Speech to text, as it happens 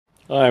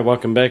Hi,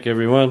 welcome back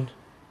everyone,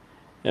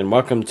 and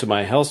welcome to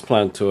my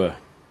houseplant tour.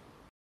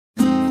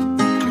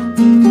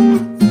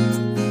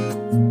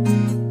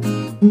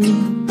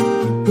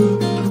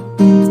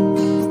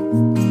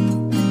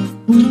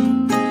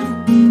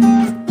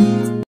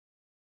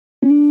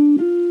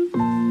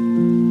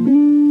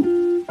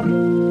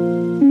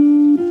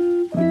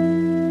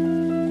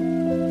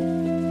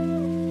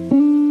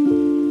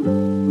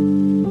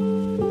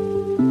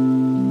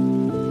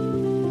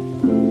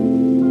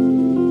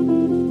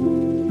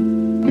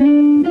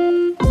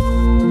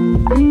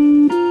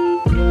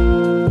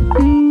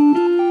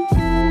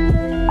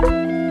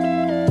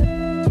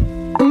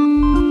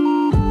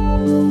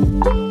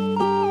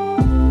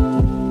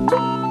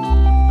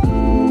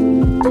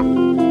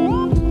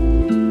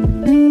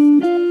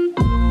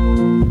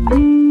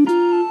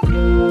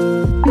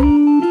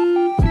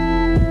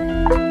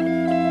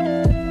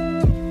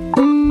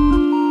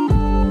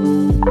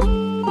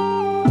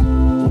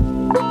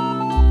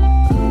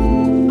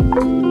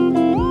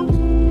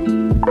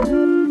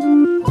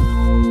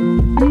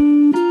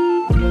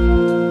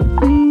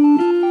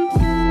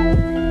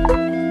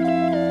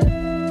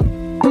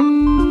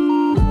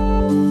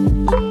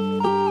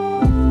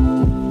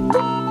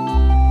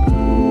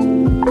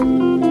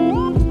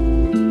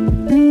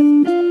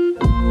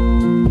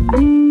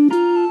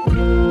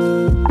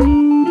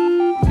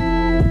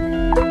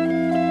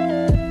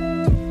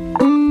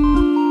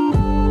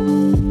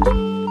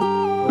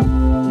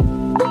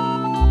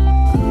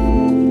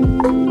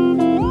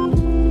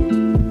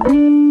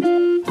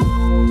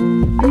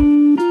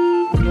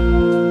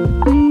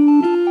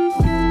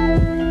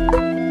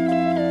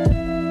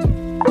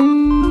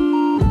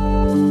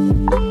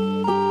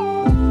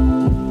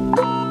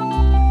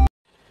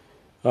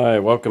 Hi,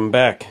 welcome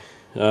back.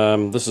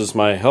 This is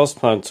my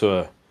houseplant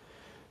tour.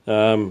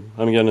 I'm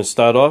going to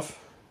start off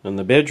in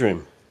the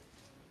bedroom.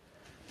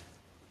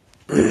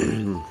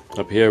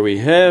 Up here we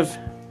have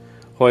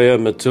Hoya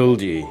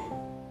Matilde.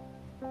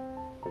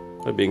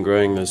 I've been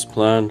growing this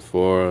plant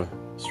for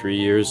 3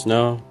 years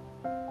now.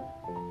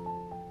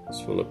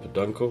 It's full of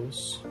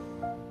peduncles,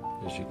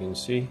 as you can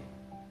see.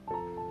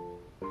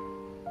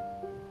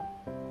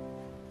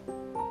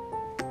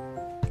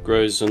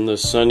 Grows in the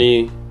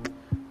sunny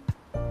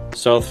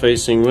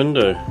south-facing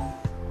window.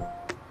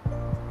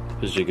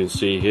 As you can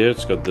see here,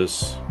 it's got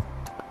this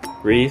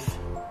wreath.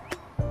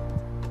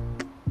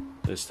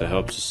 This to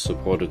help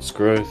support its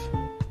growth.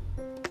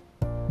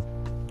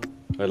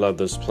 I love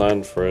this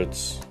plant for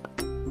its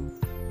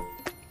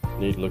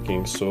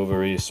neat-looking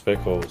silvery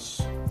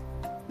speckles,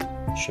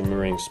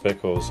 shimmering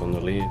speckles on the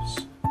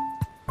leaves.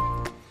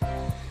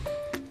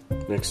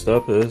 Next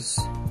up is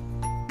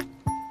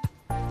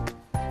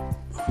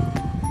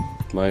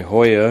my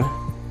Hoya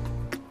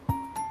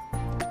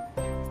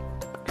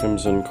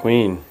Crimson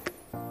Queen.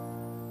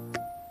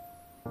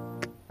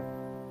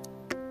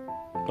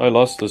 I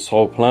lost this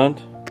whole plant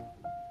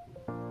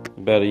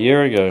about a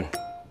year ago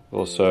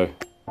or so.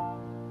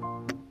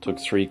 Took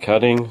 3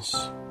 cuttings,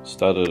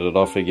 started it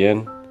off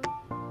again.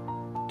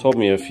 Taught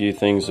me a few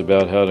things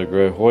about how to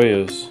grow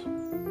Hoyas.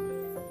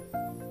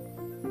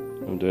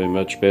 I'm doing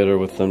much better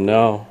with them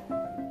now.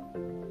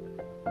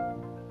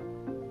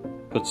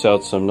 Puts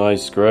out some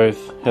nice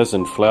growth.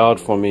 Hasn't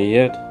flowered for me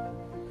yet,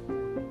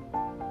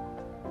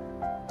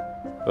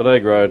 but I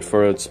grow it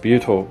for its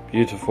beautiful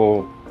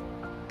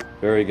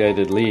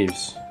variegated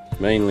leaves,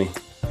 mainly.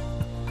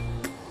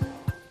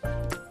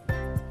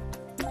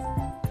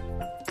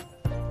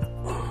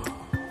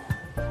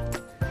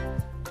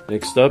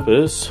 Next up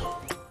is,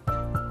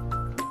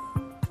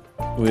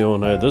 we all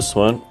know this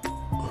one.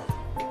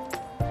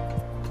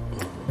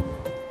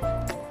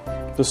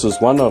 This is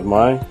one of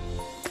my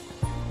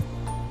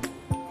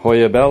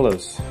Hoya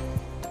Bellas.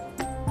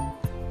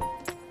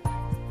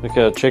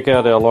 Okay, check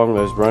out how long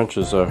those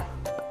branches are.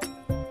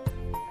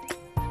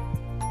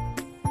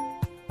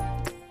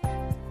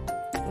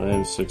 I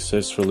am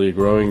successfully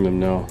growing them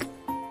now.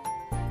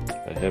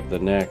 I have the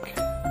neck.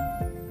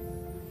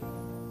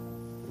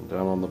 And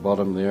down on the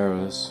bottom there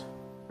is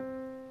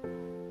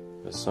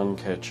a sun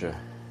catcher.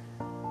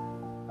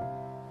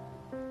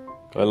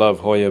 I love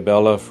Hoya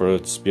Bella for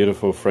its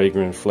beautiful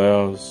fragrant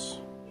flowers.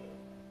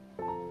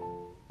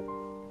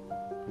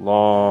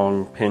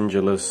 Long,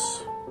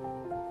 pendulous,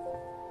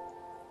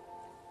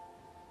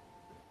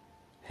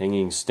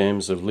 hanging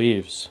stems of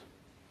leaves.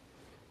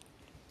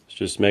 It's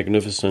just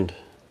magnificent.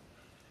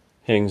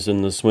 Hangs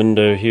in this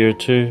window here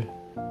too.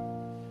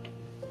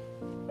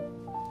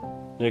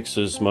 Next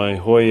is my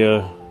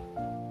Hoya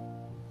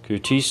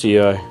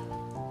Cuticii.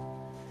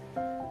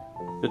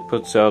 It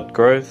puts out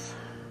growth,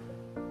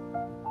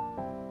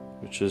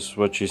 which is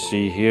what you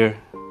see here.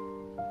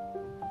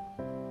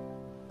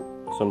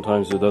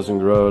 Sometimes it doesn't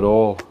grow at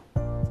all,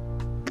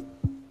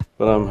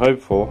 but I'm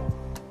hopeful.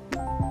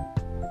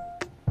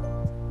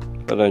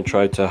 I don't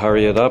try to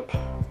hurry it up.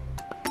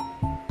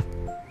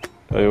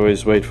 I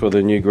always wait for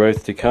the new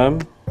growth to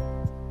come,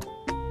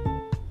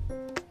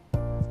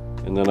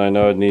 and then I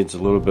know it needs a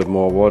little bit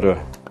more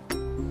water.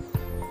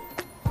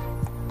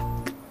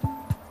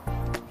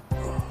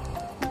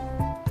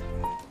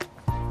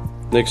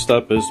 Next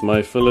up is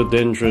my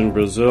Philodendron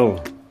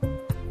Brazil,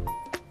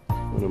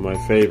 one of my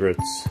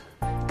favorites.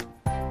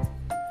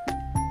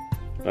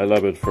 I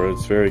love it for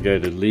its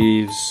variegated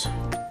leaves,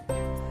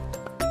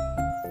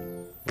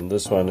 and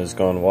this one has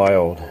gone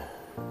wild,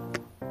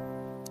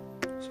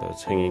 so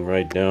it's hanging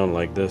right down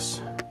like this.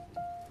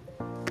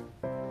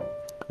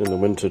 In the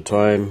winter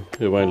time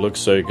it won't look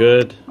so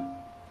good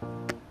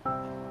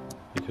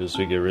because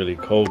we get really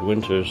cold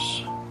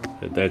winters.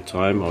 At that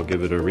time I'll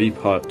give it a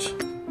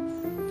repot.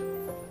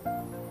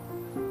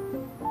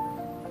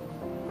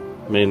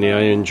 Mainly I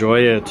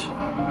enjoy it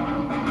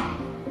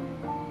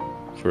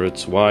for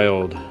its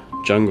wild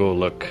jungle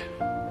look.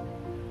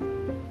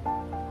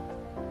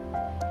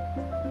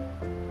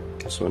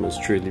 This one has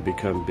truly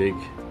become big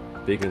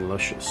and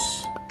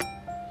luscious.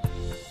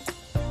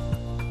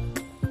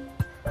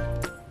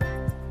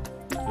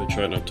 I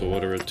try not to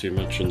water it too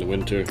much in the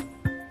winter.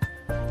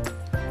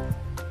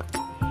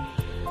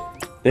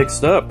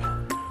 Next up,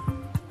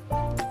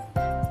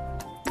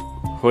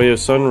 Hoya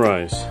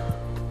Sunrise.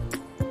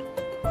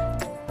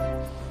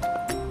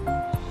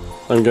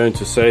 I'm going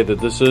to say that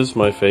this is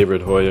my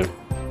favorite Hoya.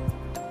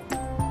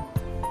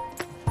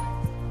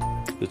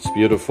 It's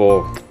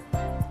beautiful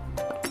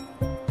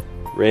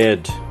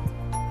reddish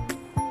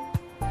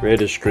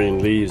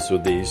green leaves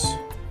with these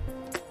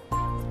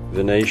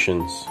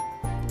venations.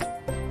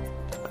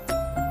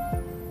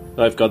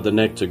 I've got the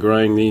knack to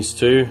growing these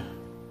too.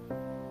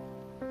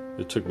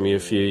 It took me a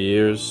few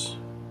years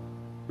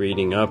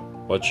reading up,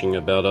 watching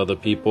about other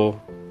people,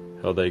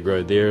 how they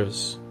grow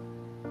theirs.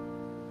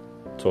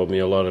 Taught me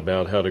a lot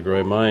about how to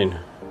grow mine.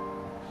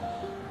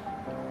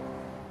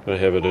 I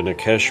have it in a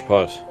cache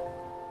pot.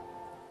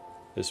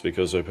 It's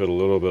because I put a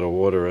little bit of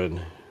water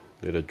in,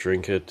 let it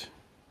drink it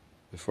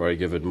before I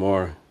give it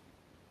more.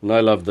 And I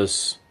love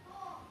this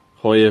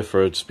Hoya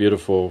for its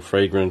beautiful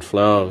fragrant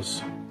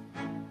flowers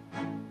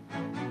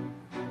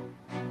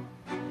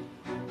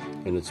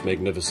and its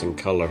magnificent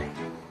color.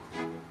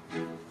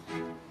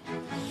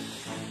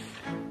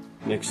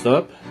 Next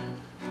up,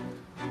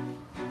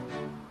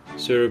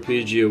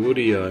 Ceropegia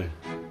woodii,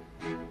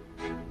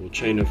 or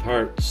Chain of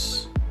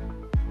Hearts.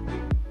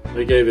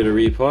 I gave it a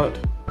repot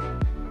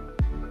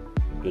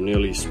in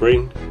early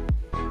spring.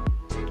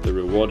 They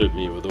rewarded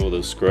me with all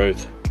this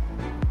growth.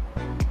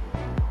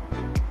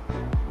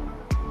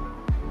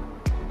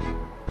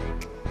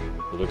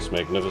 It looks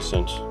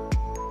magnificent.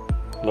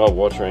 Not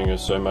watering it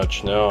so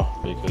much now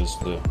because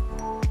the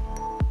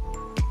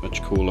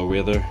much cooler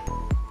weather.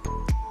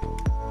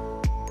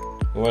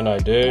 When I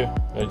do,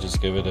 I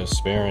just give it a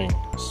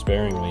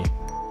sparingly,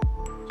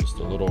 just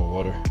a little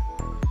water.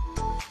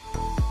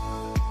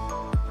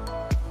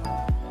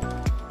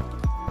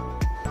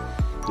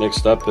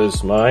 Next up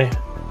is my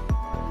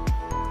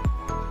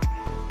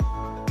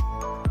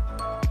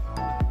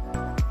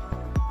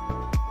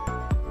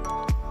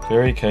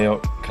Fairy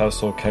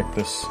Castle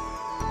Cactus.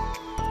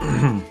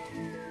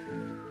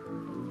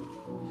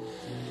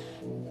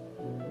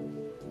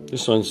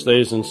 This one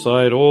stays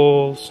inside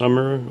all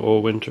summer,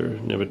 all winter,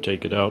 never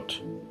take it out.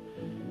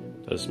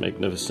 That's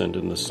magnificent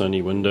in the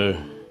sunny window.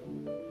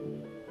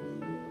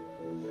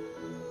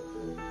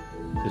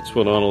 It's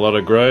put on a lot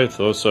of growth,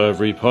 also I've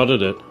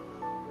repotted it.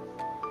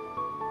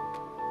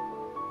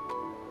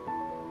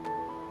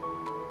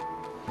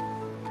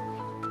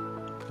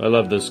 I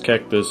love this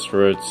cactus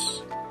for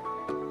its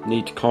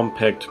neat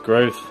compact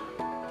growth.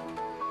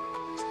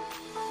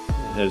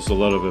 It has a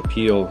lot of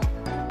appeal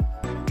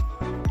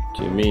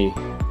to me.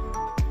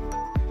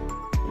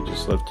 I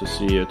just love to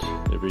see it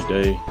every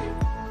day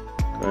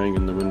growing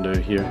in the window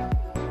here.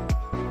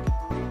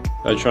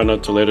 I try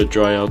not to let it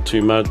dry out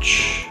too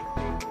much.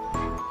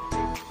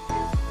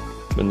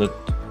 When the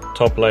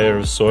top layer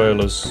of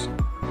soil is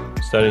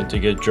starting to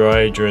get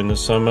dry during the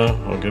summer,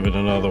 I'll give it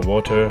another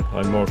water.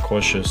 I'm more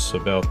cautious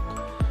about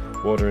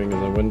watering in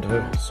the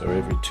winter, so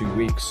every 2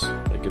 weeks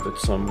I give it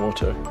some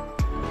water.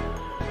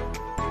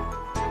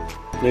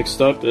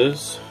 Next up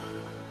is,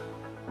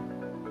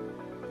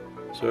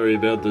 sorry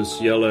about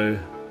this yellow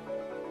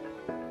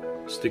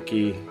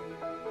sticky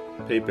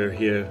paper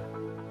here.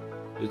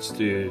 It's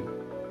to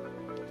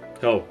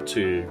help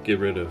to get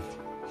rid of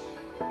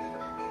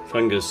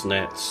fungus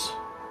gnats,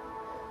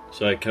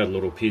 so I cut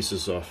little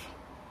pieces off.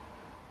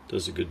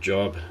 Does a good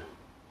job.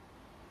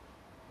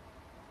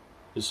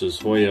 This is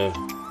Hoya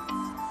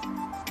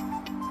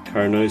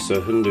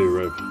Carnosa Hindu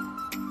Rib.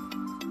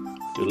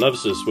 It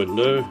loves this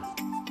window.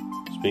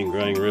 It's been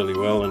growing really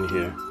well in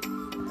here.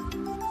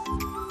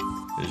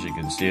 As you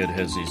can see, it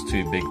has these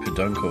two big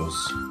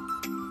peduncles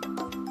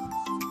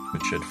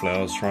which it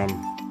flowers from.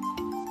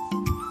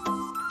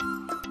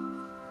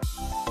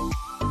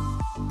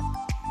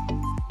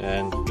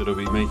 And it'll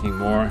be making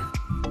more.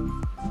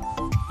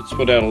 It's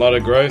put out a lot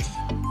of growth,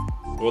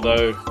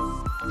 although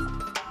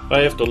I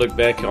have to look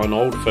back on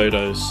old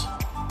photos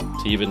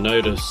to even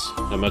notice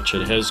how much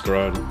it has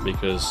grown,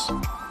 because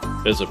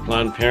as a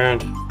plant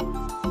parent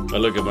I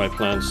look at my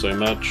plants so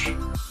much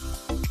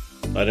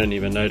I don't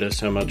even notice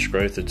how much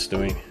growth it's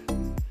doing,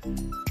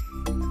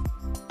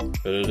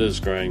 but it is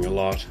growing a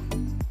lot.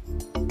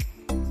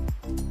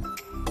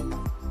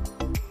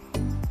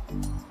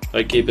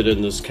 I keep it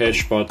in this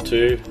cache pot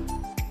too.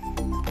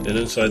 And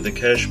inside the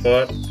cache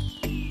pot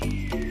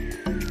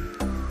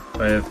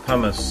I have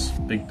pumice,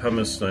 big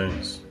pumice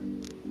stones,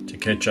 to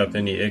catch up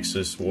any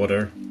excess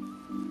water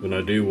when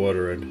I do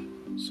water it,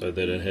 so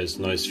that it has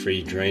nice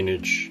free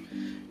drainage,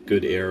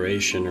 good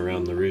aeration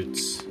around the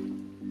roots.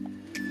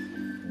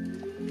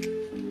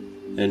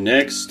 And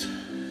next,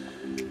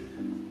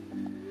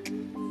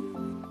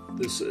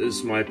 this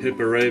is my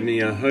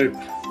Peperomia Hope.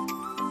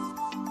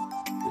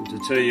 And to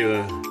tell you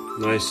a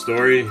nice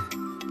story,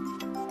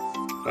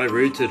 I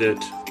rooted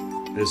it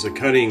as a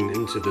cutting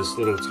into this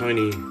little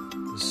tiny,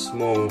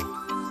 small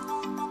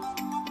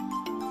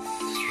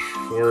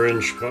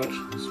 4-inch pot.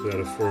 It's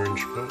about a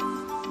 4-inch pot.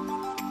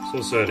 It's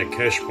also in a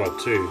cache pot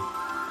too.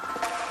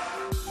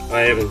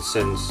 I haven't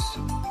since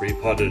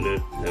repotted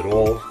it at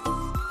all.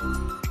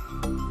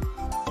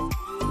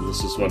 And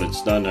this is what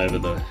it's done over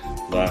the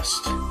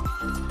last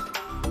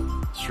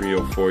 3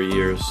 or 4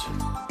 years.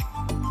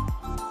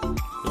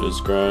 It has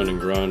grown and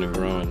grown and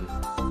grown.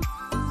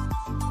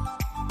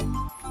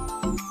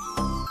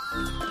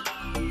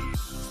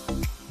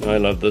 I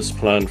love this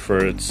plant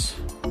for its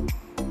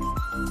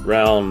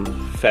round,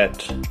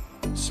 fat,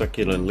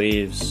 succulent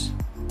leaves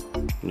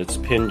and its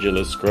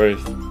pendulous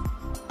growth,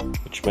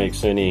 which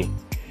makes any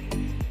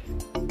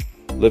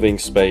living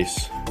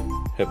space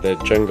have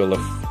that jungle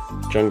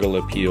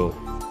appeal.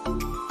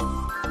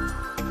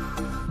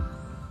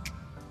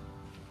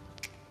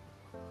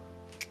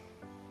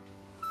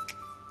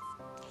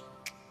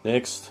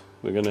 Next,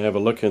 we're going to have a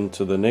look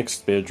into the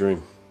next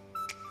bedroom,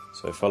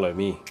 so follow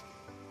me.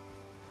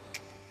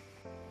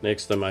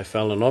 Next are my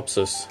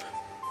Phalaenopsis.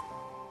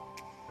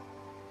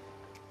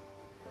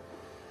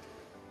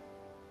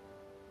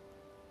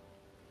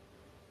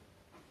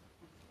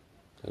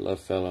 I love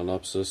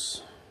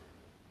Phalaenopsis.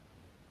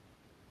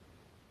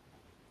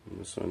 And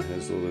this one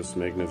has all this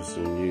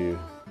magnificent new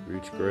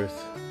root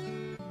growth.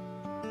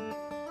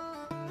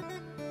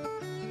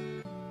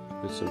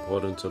 It's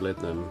important to let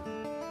them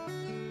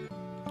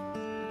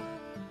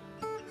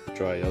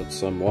dry out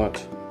somewhat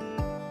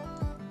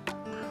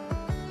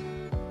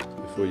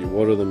before you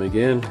water them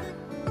again.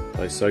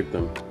 I soak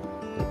them.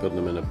 I put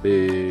them in a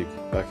big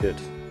bucket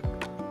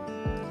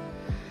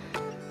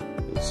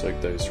and soak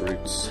those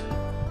roots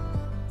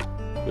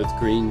with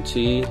green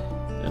tea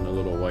and a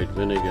little white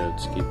vinegar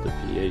to keep the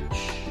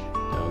pH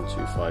down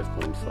to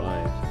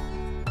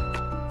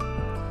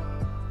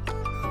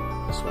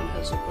 5.5. This one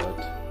has a bud.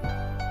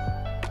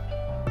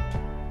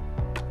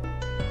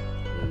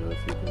 I don't know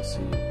if you can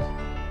see it.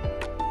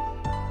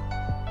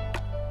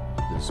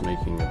 It's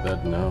making a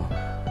bud now.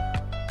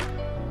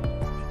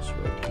 Just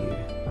right here.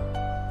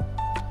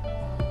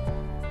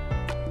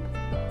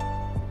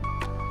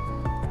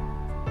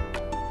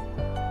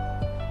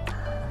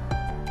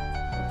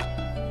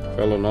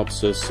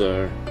 Phalaenopsis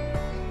are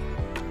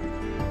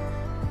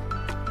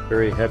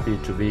very happy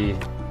to be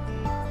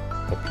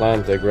a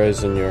plant that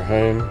grows in your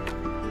home.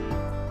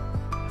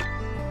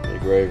 They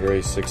grow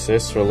very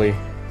successfully,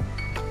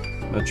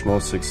 much more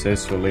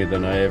successfully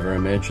than I ever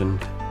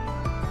imagined.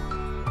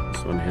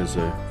 This one has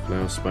a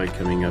flower spike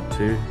coming up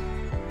too.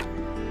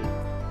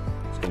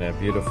 It's going to have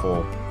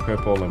beautiful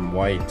purple and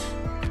white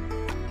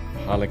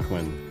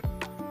harlequin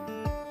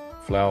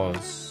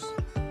flowers.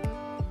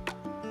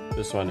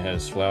 This one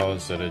has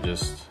flowers that are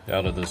just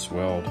out of this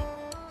world.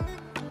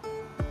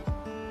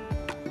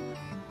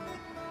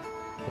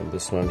 And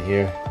this one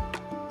here,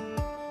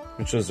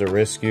 which is a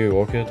rescue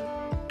orchid.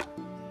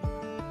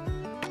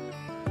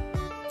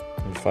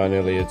 And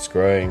finally it's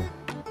growing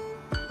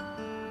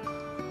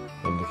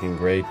and looking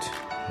great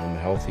and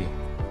healthy.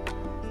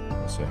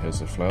 Also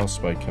has a flower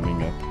spike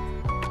coming up,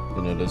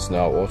 and it is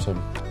now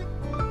autumn.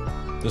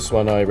 This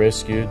one I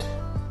rescued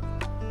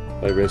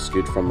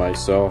from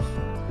myself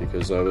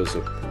because I was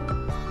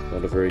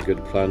not a very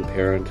good plant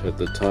parent at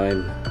the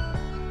time,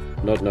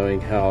 not knowing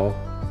how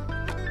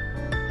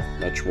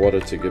much water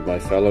to give my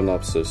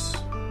Phalaenopsis.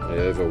 I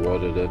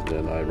overwatered it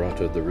and I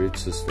rotted the root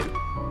system.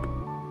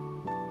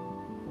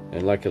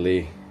 And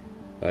luckily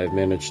I've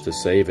managed to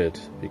save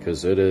it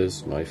because it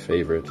is my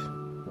favorite.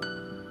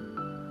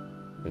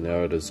 And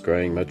now it is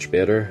growing much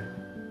better.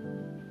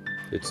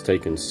 It's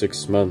taken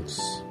 6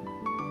 months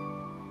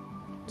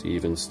to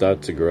even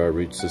start to grow a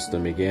root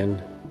system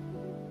again.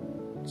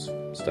 It's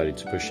starting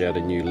to push out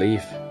a new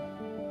leaf.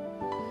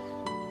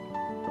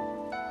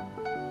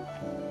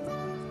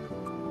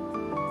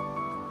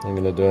 I'm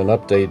going to do an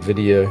update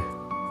video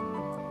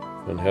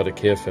on how to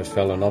care for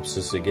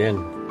Phalaenopsis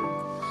again.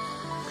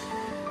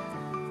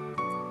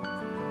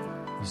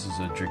 This is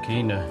a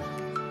Dracaena.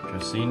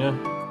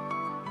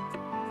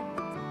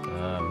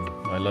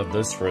 I love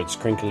this for its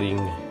crinkly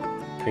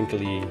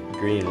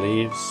green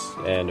leaves,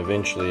 and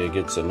eventually it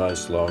gets a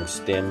nice long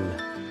stem.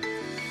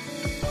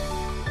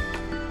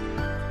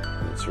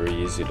 It's very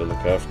easy to look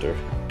after.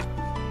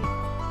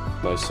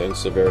 My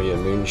Sansevieria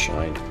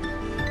Moonshine.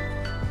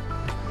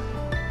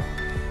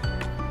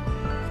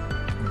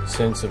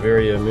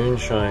 Sansevieria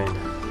Moonshine,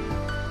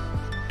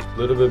 a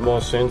little bit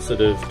more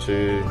sensitive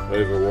to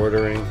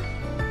overwatering.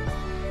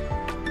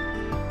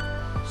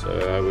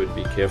 so I would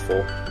be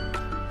careful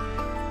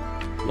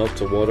not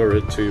to water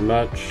it too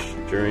much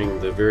during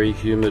the very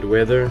humid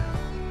weather.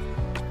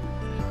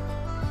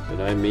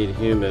 When I mean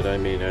humid, I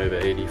mean over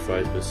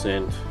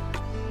 85%.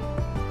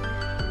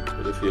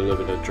 But if you live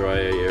in a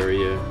drier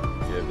area,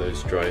 you have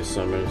those dry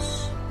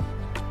summers,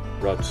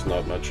 rot's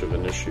not much of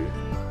an issue.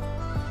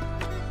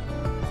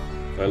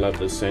 I love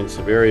the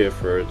Sansevieria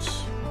for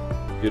its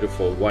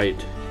beautiful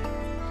white,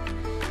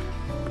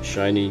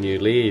 shiny new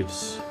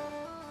leaves,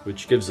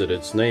 which gives it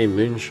its name,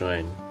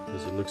 moonshine,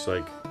 because it looks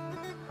like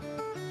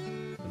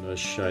a nice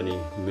shiny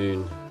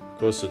moon. Of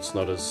course, it's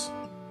not as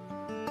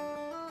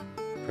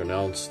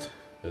pronounced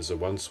as it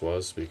once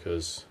was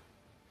because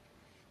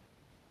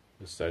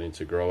it's starting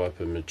to grow up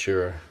and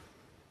mature.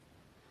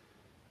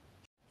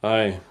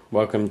 Hi,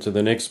 welcome to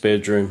the next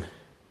bedroom,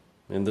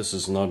 and this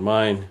is not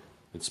mine,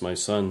 it's my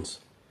son's.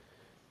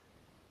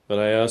 But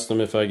I asked him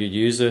if I could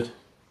use it,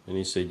 and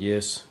he said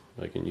yes,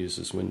 I can use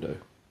this window.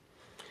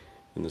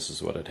 And this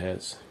is what it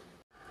has.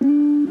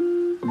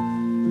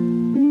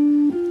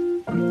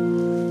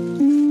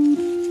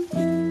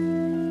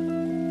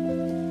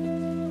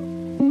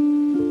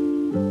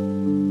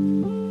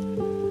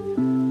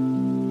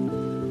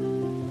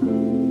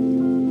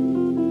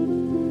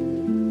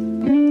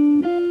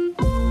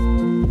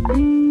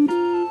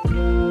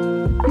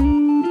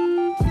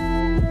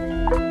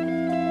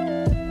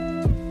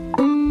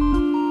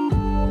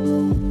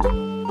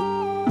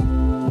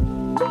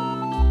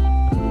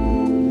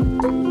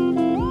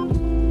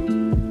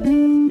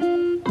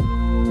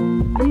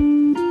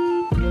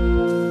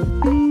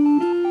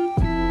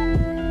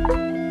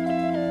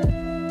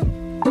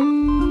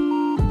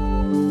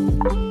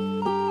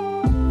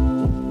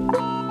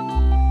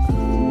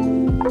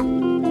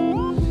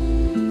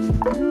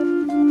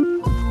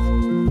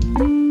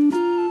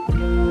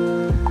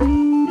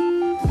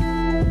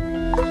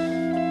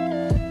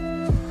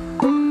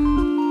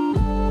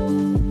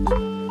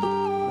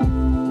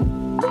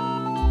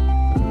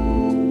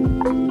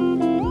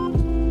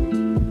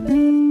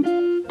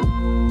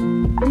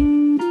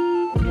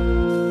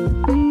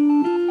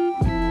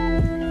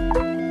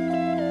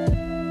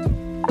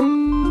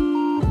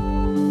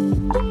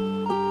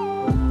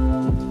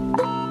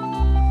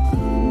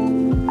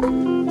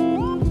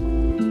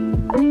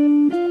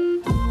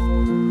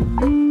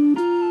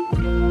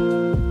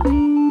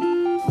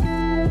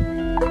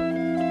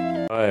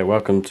 Hi,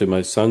 welcome to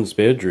my son's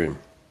bedroom.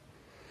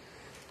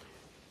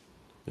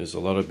 There's a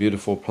lot of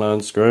beautiful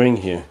plants growing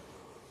here.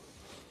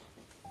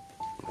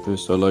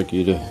 First, I'd like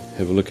you to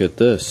have a look at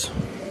this.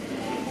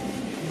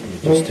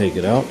 Let me just take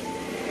it out.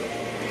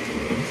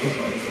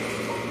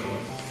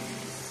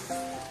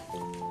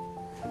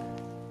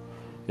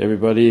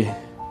 Everybody,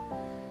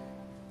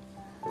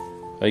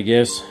 I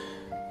guess,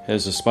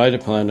 has a spider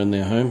plant in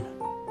their home.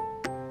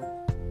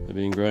 I've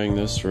been growing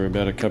this for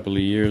about a couple of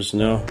years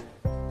now.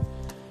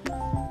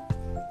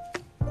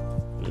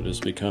 It has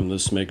become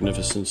this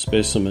magnificent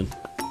specimen.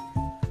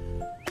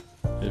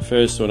 At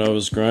first, when I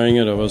was growing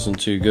it, I wasn't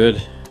too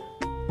good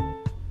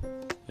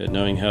at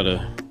knowing how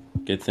to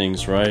get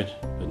things right,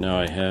 but now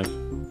I have.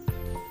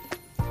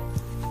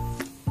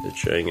 It's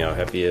showing how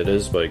happy it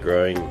is by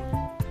growing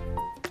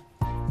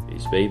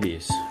these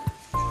babies.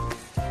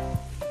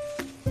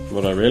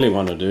 What I really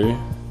want to do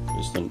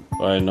is to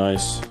buy a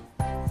nice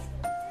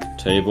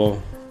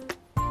table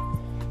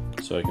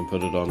so I can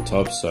put it on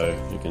top so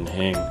it can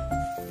hang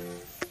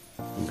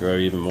and grow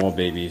even more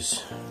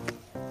babies.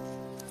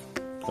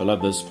 I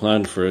love this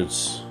plant for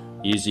its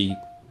easy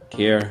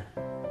care,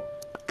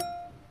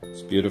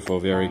 its beautiful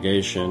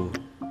variegation,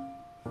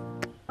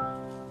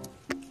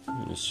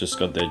 and it's just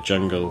got that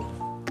jungle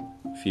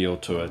feel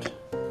to it,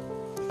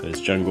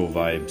 those jungle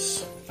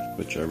vibes,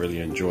 which I really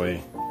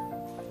enjoy.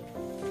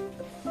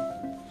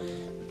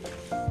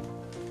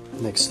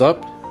 Next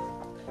up,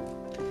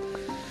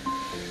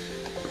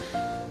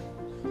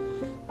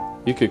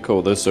 you could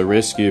call this a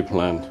rescue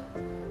plant.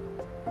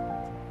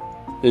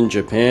 In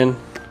Japan,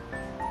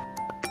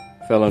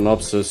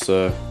 Phalaenopsis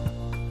are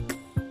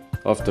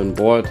often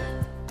bought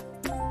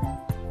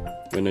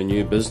when a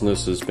new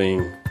business is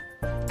being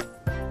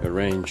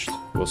arranged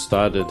or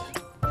started,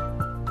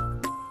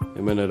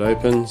 and when it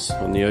opens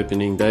on the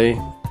opening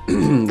day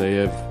they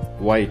have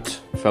white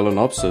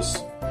Phalaenopsis.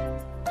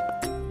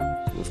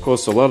 Of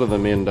course, a lot of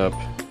them end up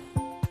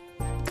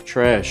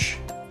trash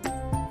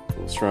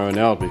or thrown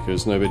out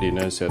because nobody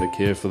knows how to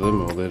care for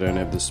them or they don't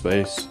have the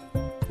space.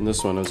 And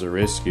this one is a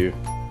rescue,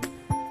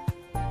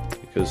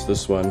 because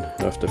this one,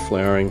 after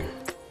flowering,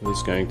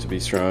 is going to be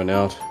thrown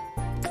out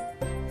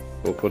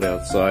or put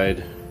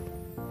outside.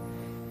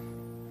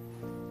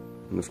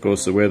 And of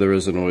course the weather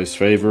isn't always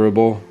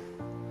favorable,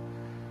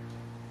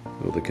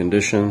 or the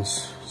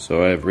conditions,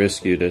 so I have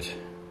rescued it.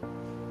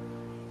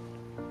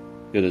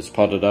 It is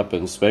potted up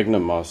in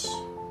sphagnum moss.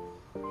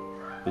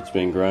 It's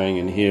been growing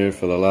in here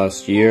for the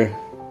last year.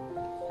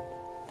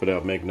 Put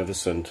out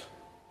magnificent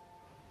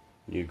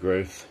new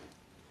growth.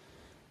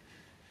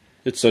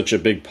 It's such a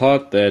big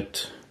pot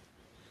that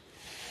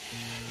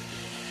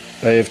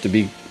I have to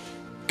be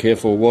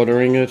careful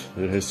watering it.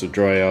 It has to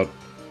dry out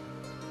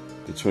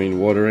between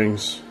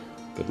waterings,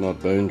 but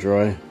not bone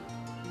dry,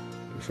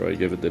 before I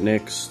give it the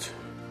next.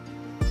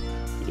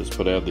 Just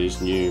put out these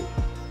new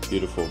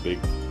beautiful big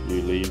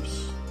new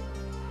leaves.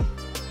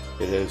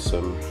 It has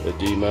some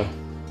edema.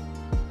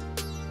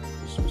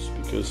 This was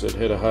because it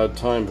had a hard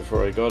time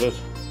before I got it.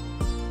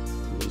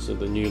 And these are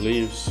the new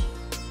leaves,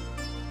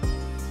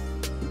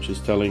 which is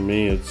telling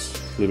me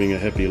it's living a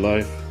happy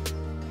life.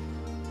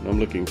 And I'm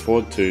looking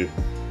forward to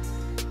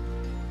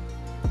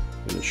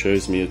when it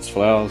shows me its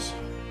flowers.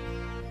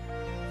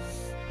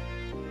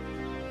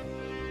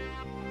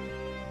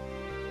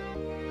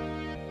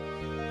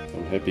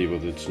 I'm happy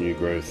with its new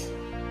growth.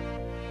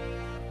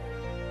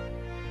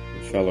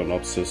 The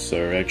Phalaenopsis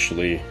are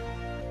actually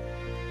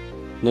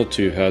not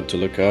too hard to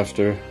look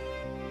after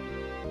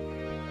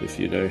if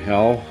you know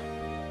how.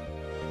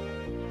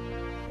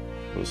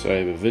 Also, I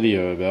have a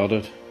video about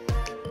it.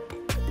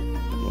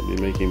 I'll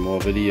be making more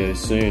videos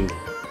soon.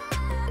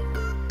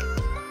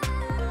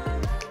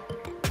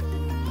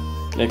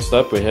 Next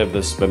up we have the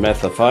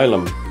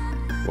Spermatophyllum,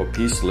 or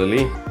peace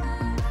lily,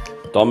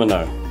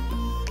 domino.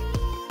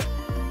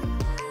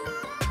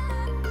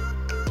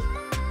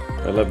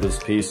 I love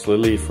this peace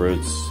lily for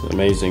its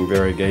amazing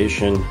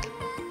variegation,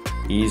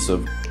 ease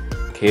of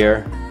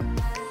care.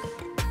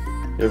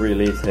 Every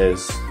leaf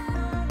has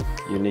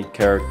unique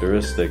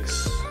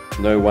characteristics.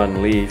 No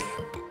one leaf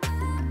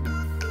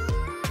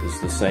is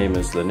the same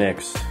as the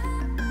next,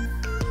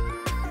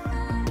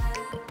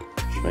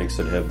 which makes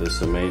it have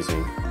this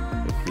amazing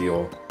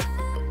appeal.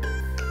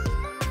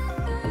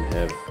 You can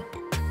have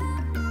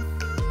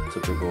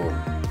typical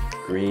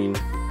green,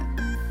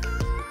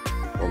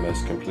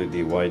 almost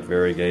completely white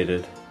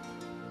variegated,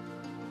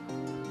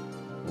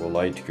 or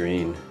light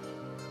green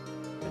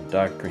and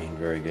dark green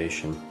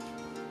variegation.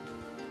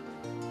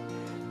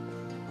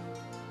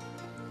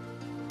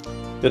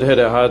 It had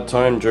a hard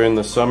time during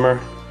the summer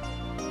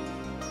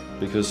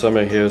because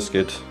summer here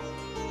get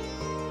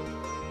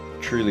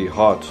truly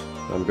hot,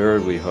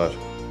 unbearably hot.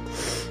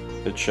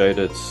 It showed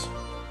its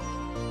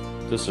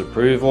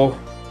disapproval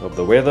of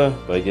the weather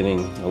by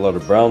getting a lot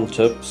of brown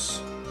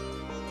tips.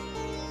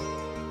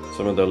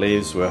 Some of the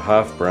leaves were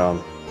half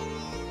brown.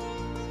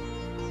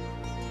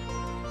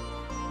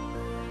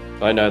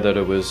 I know that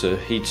it was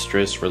heat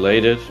stress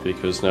related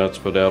because now it's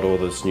put out all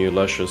this new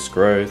luscious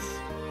growth,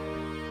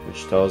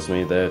 which tells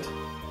me that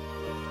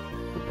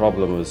the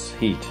problem was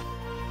heat.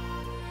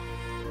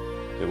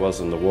 It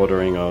wasn't the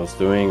watering I was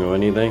doing or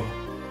anything,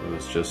 it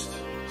was just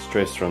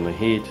stress from the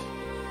heat.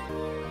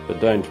 But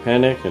don't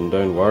panic and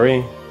don't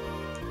worry.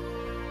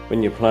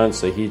 When your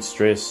plants are heat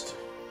stressed,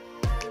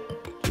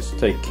 just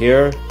take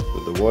care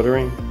with the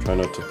watering. Try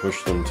not to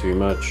push them too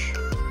much.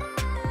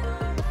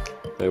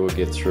 They will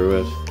get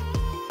through it,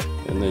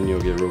 and then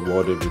you'll get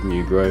rewarded with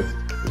new growth.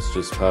 It's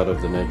just part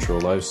of the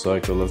natural life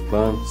cycle of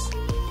plants.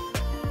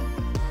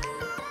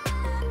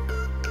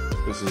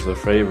 This is a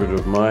favorite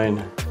of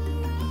mine.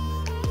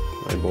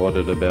 I bought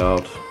it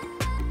about,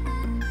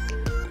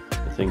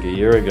 I think, a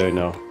year ago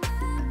now.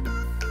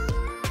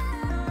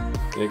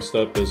 Next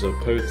up is a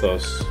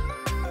pothos,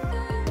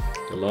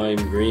 the lime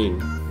green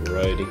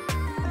variety.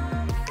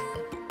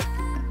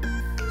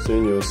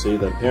 Soon you'll see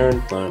the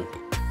parent plant.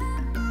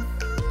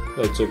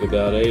 I took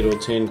about 8 or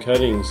 10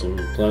 cuttings and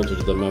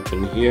planted them up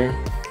in here.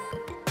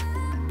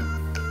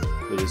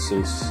 It has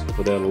since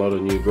put out a lot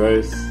of new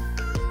growth.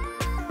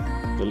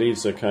 The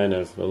leaves are kind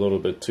of a little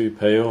bit too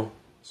pale,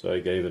 so I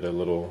gave it a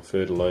little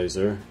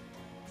fertilizer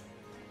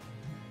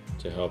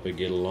to help it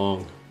get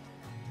along.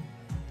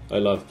 I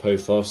love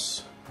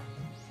pothos,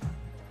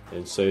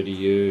 and so do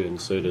you,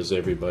 and so does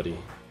everybody.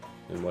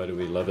 And why do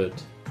we love it?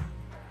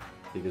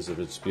 Because of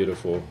its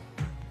beautiful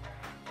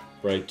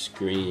bright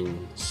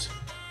greens,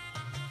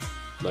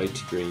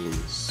 light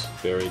greens,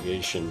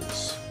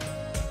 variegations,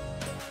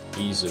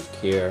 ease of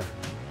care.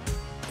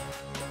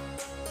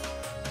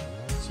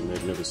 It's a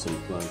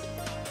magnificent plant.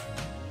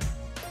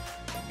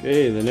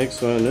 Okay, the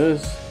next one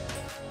is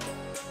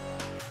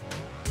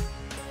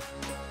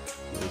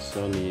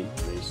Masonii.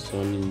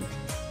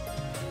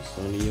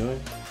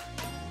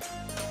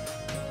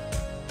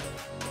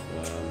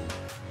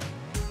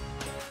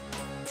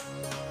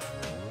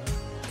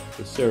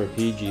 The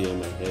Ceropegium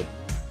I had,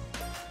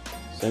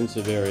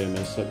 Sansevieria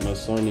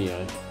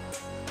Masonii,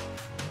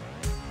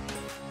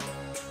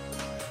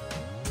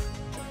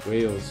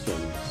 whale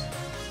stems.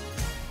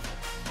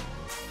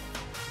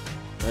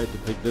 I had to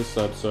pick this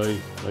up so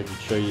I could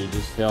show you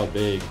just how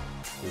big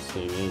this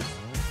thing is.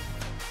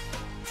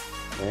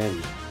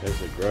 And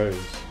as it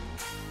grows,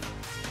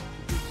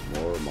 it's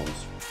more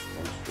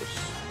monstrous.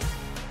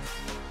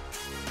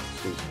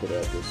 Since put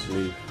out this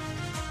leaf.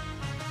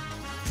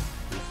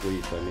 This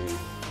leaf, I mean,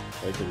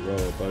 I can row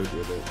a boat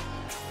with it.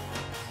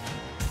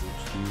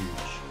 It's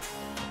huge.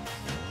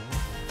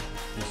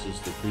 This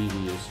is the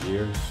previous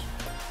years.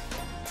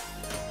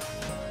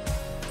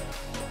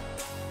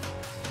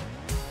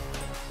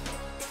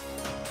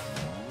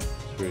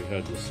 It's very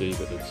hard to see,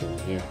 but it's in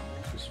here.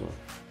 This one.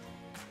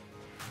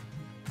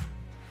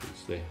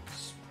 It's there.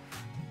 It's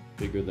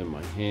bigger than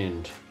my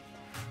hand.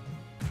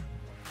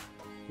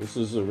 This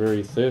is a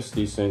very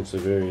thirsty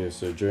sansevieria,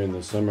 so during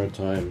the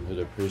summertime it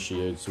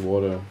appreciates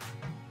water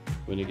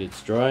when it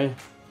gets dry.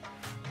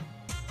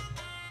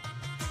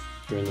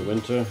 During the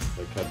winter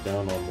I cut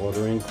down on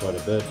watering quite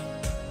a bit,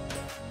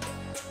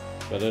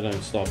 but I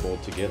don't stop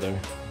altogether.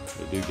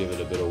 I do give it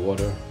a bit of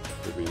water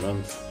every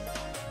month.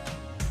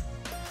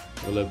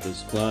 I love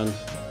this plant.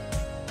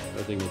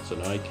 I think it's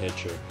an eye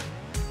catcher.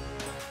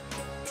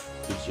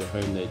 Gives your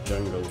home that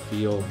jungle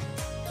feel.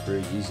 It's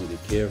very easy to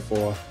care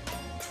for.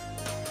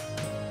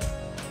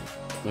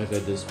 I've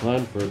had this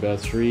plant for about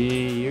 3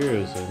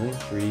 years, I think,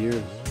 3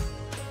 years.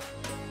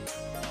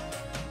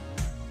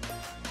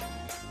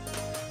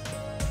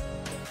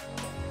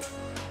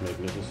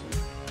 Magnificent.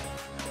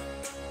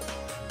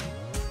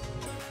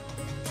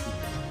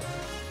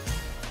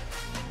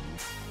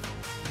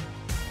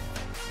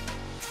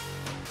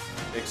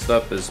 Next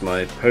up is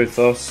my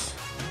pothos.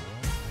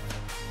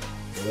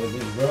 Let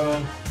it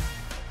grow.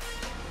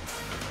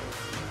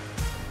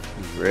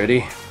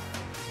 Ready?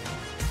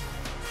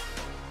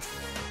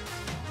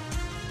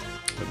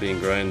 I've been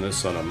growing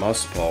this on a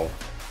moss pole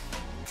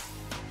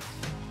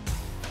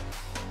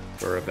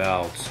for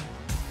about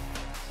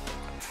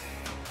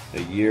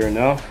a year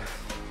now.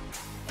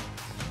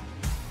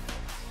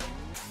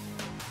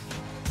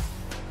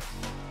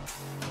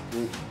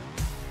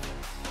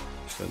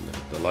 So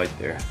the light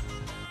there.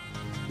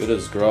 It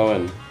is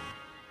growing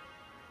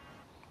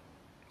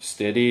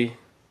steady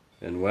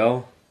and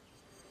well,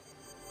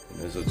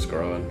 and as it's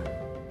growing,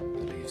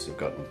 the leaves have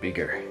gotten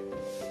bigger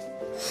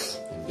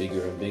and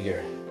bigger and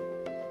bigger.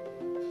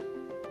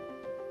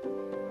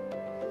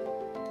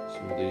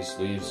 Some of these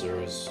leaves are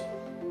as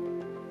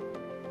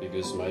big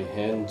as my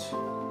hand.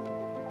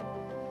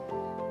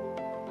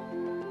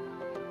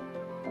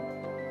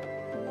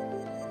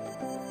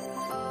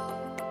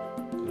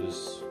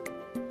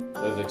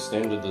 I've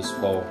extended this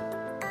pole.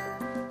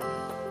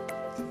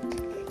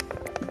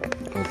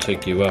 I'll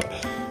take you up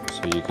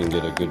so you can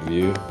get a good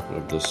view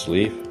of this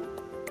leaf.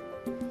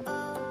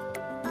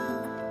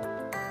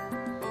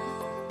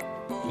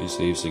 These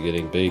leaves are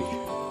getting big.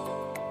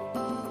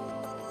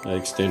 I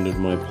extended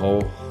my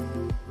pole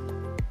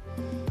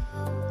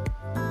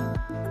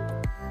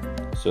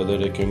so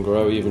that it can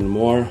grow even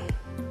more.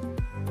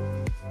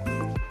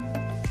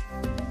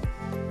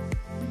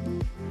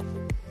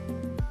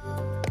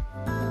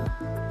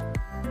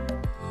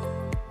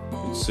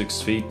 It's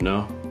 6 feet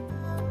now.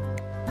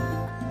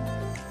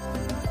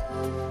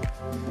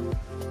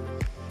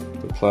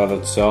 The plant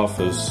itself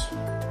is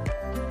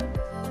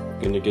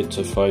going to get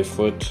to 5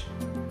 foot.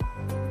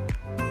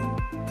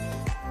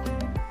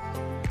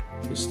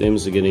 The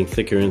stems are getting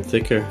thicker and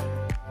thicker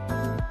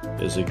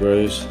as it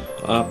grows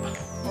up.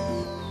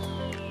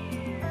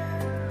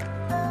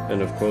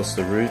 And of course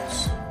the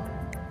roots,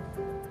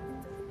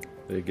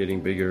 they're getting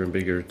bigger and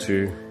bigger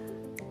too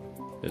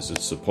as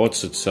it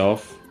supports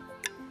itself,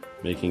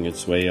 making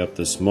its way up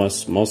this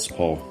moss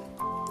pole.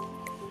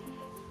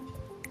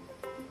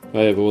 I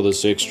have all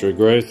this extra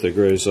growth that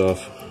grows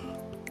off.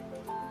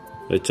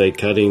 I take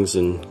cuttings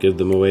and give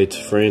them away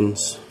to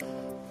friends,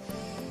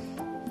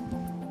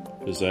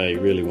 because I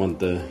really want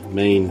the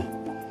main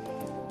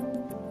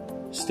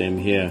stem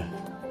here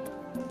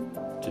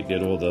to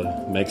get all the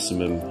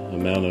maximum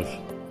amount of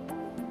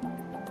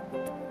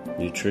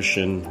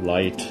nutrition,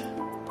 light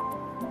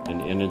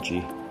and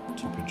energy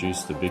to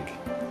produce the big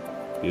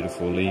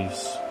beautiful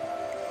leaves.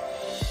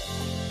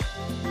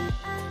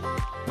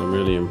 I'm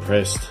really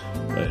impressed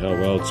by how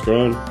well it's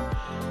grown.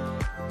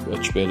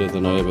 Much better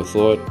than I ever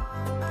thought.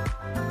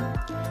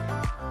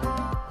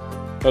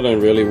 I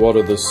don't really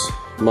water this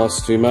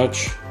moss too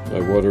much. I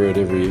water it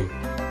every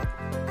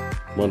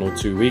 1 or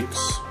 2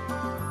 weeks.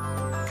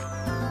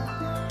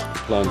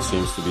 The plant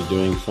seems to be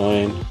doing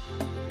fine.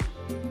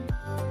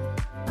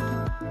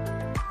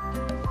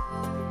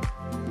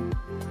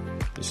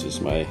 This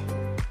is my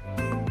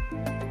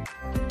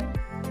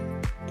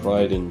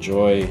pride and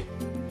joy,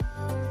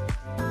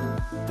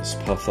 this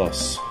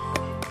pothos.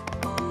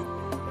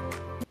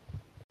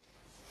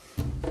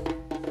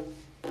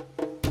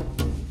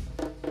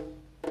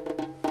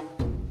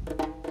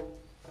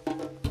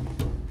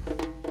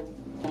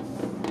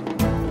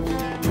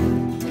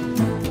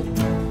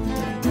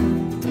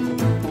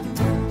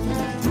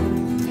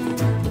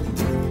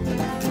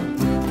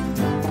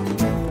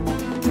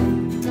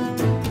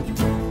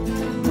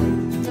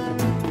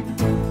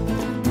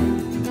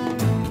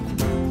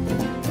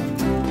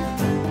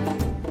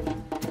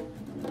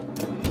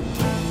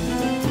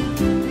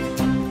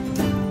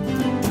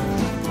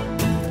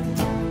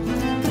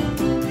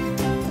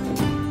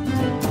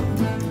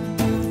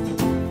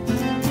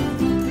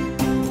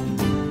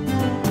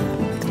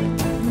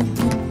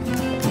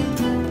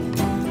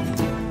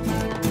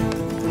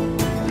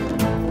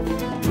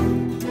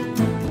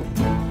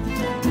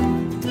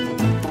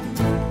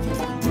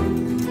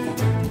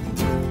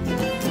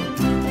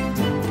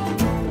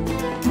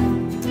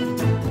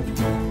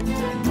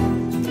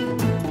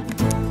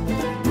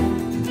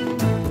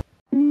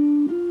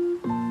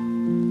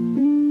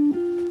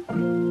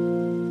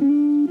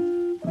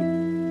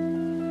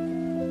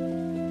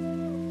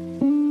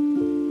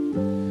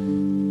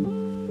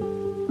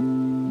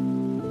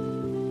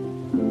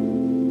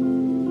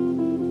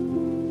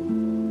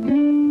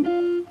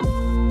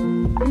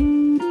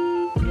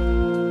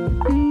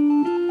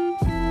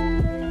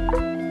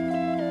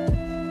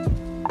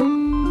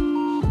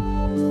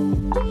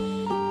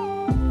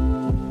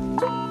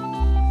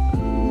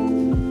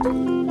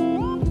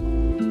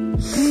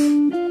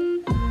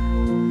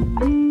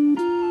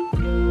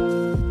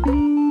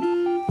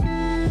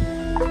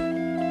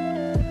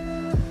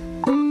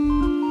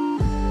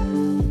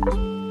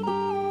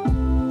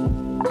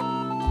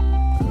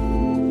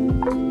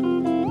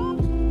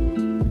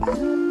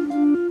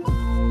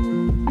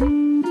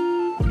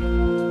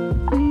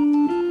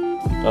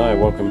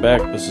 welcome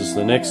back. This is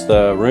the next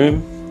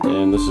room,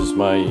 and this is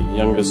my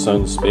youngest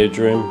son's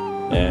bedroom,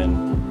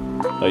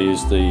 and I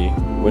use the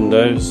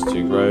windows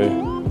to grow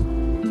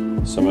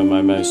some of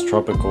my most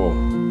tropical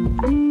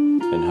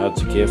and hard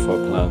to care for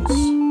plants.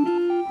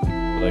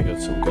 But I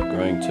got some good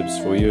growing tips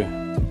for you.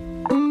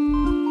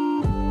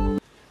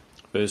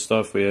 First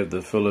off, we have the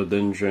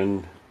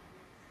philodendron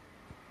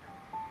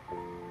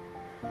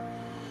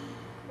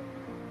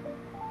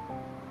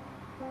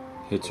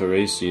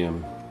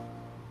Heteroecium,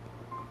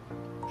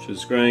 which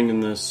is growing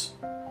in this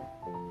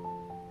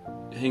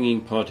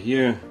hanging pot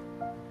here,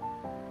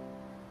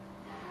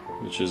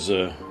 which is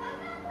a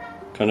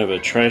kind of a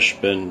trash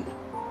bin.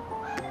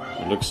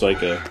 It looks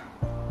like a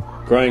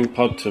growing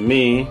pot to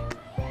me,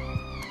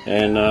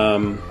 and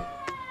I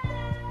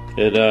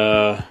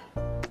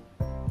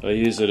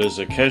use it as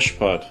a cash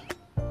pot.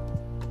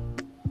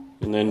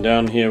 And then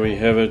down here we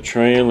have it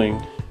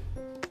trailing.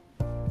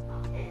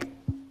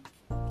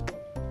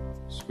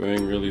 It's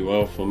growing really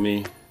well for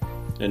me.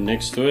 And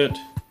next to it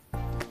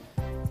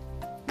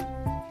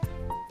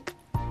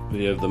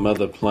we have the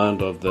mother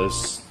plant of the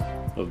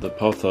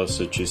pothos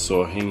that you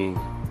saw hanging.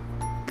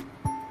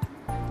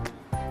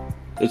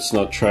 It's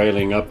not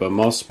trailing up a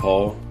moss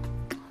pole,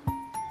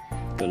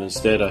 but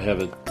instead I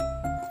have it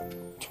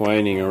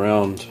twining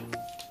around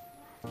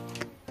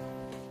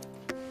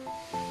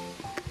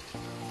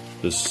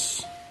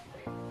this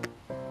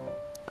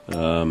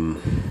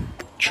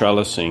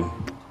trellising.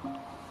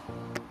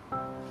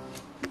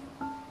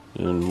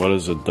 And what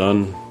has it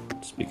done?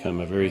 It's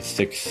become a very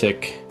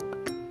thick,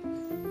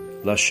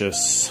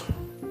 luscious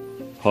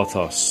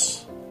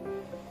pothos.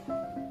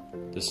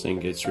 This thing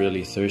gets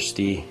really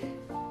thirsty.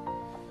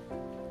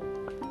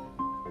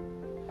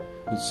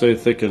 It's so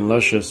thick and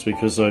luscious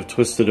because I've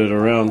twisted it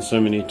around so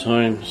many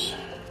times.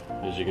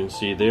 As you can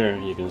see there,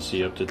 you can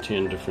see up to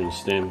 10 different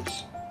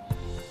stems.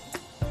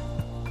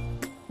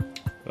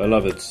 I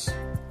love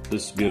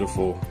this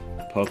beautiful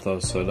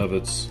pothos. I love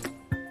its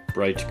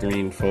bright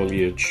green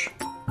foliage,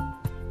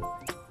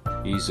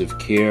 ease of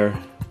care.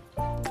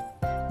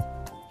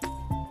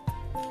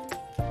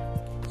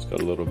 It's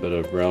got a little bit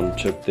of brown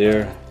tip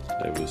there.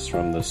 That was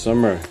from the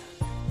summer.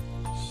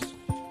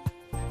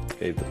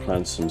 Gave the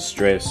plant some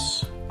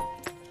stress.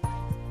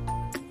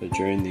 But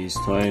during these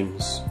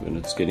times when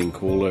it's getting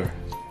cooler,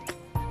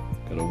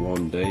 got a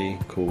warm day,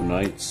 cool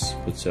nights,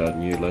 puts out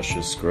new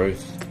luscious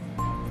growth.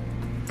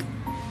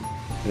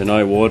 And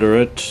I water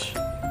it.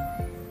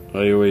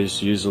 I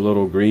always use a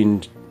little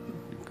green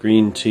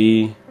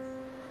tea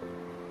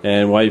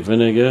and white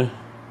vinegar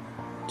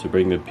to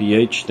bring the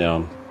pH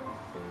down,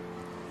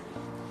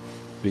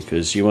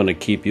 because you want to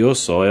keep your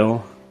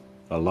soil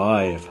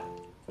alive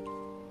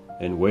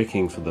and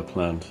working for the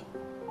plant.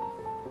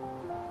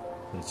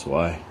 That's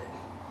why.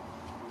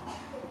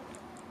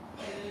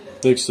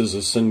 Next is a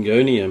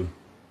Syngonium.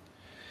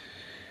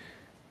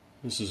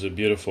 This is a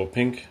beautiful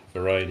pink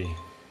variety.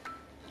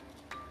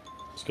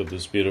 It's got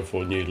this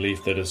beautiful new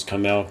leaf that has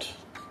come out.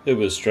 It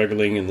was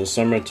struggling in the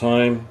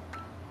summertime.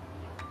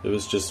 It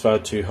was just far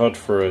too hot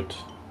for it.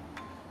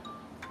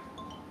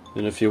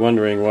 And if you're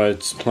wondering why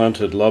it's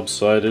planted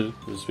lopsided,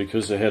 it's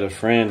because I had a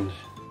friend,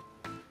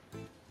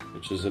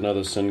 which is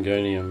another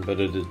Syngonium,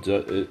 but it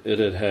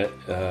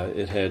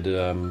had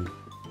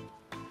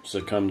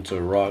succumbed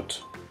to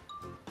rot.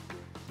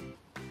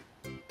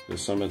 The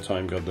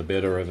summertime got the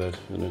better of it,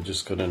 and it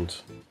just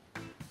couldn't,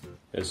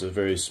 as a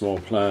very small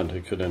plant,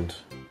 it couldn't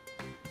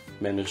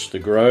manage to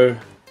grow.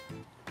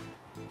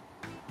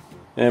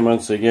 And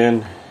once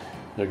again,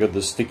 I got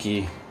the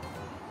sticky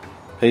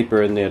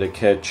paper in there to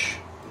catch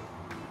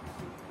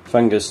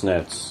fungus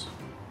gnats.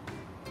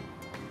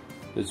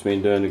 It's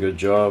been doing a good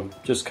job,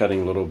 just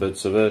cutting little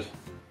bits of it.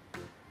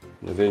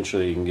 And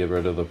eventually you can get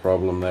rid of the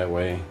problem that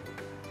way.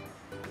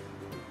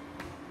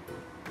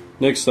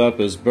 Next up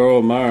is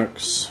Burl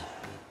Marx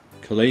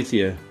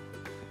Calathea.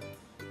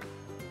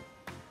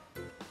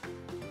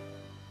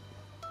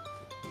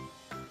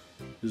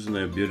 Isn't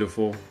that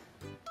beautiful?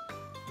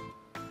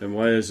 And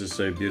why is it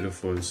so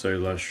beautiful and so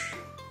lush?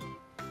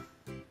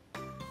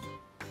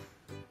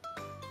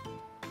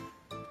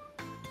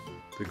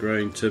 The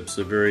growing tips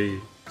are very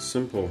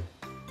simple.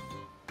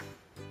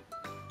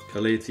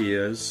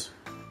 Calatheas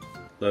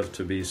love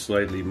to be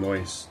slightly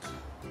moist.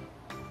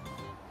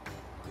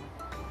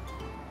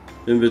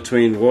 In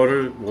between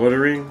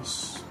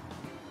waterings,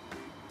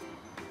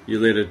 you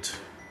let it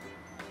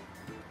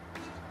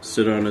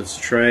sit on its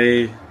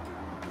tray,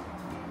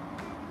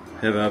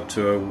 have up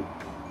to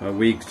a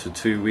week to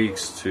 2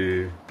 weeks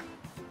to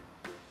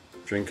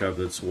drink up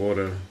its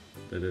water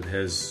that it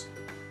has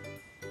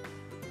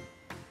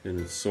in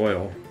its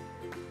soil,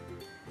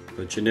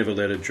 but you never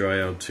let it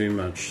dry out too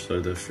much. So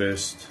the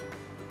first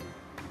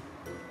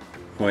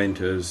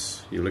point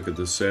is you look at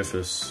the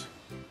surface,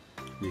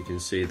 you can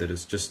see that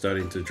it's just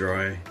starting to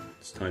dry.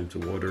 It's time to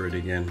water it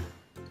again.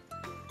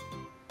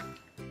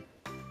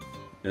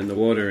 And the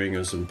watering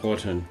is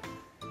important.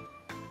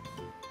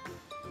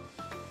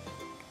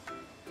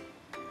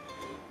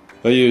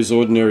 I use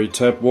ordinary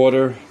tap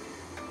water.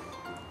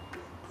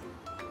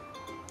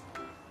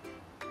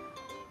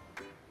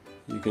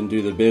 can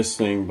do the best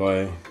thing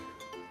by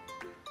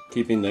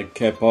keeping the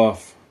cap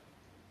off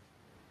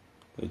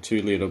a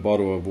 2-liter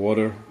bottle of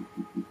water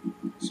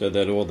so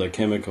that all the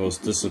chemicals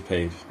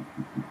dissipate.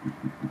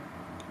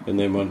 And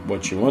then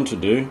what you want to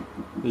do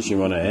is you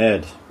want to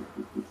add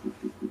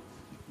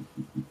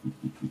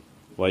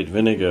white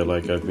vinegar,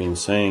 like I've been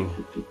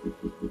saying.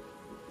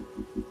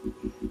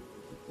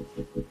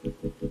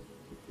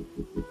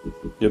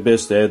 You're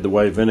best to add the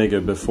white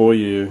vinegar before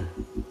you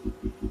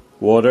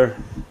water.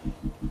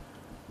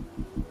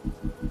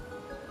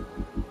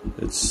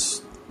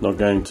 It's not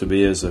going to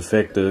be as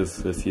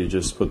effective if you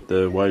just put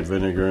the white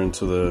vinegar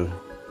into the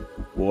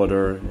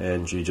water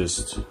and you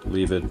just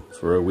leave it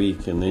for a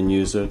week and then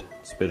use it.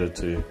 It's better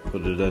to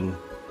put it in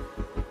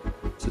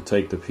to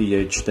take the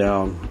pH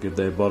down, give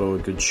that bottle a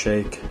good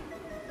shake.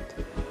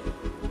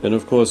 And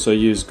of course I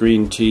use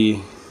green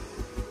tea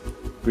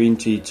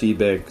tea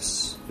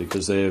bags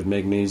because they have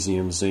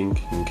magnesium, zinc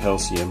and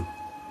calcium,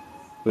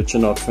 which are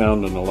not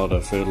found in a lot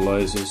of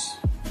fertilizers.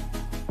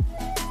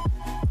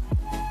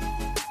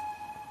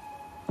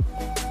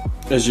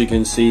 As you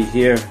can see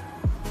here,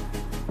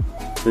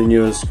 the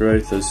newest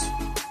growth is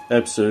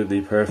absolutely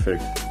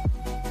perfect,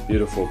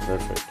 beautiful,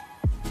 perfect.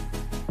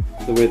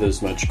 The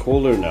weather's much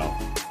cooler now.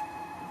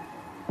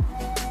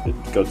 It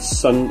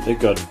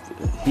got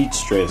heat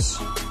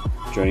stress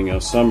during our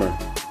summer,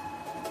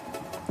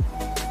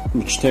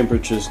 which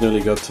temperatures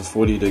nearly got to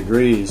 40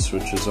 degrees,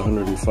 which is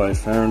 105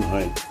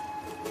 Fahrenheit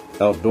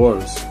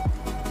outdoors.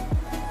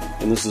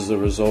 And this is a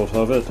result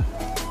of it.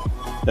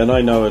 And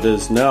I know it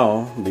is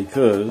now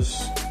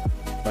because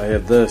I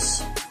have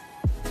this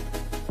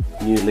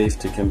new leaf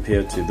to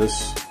compare to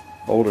this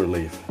older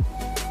leaf,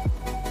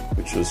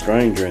 which was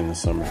growing during the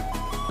summer.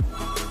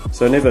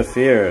 So never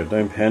fear,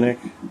 don't panic.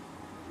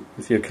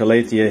 If your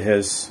calathea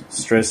has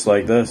stress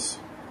like this,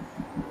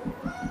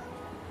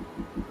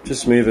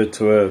 just move it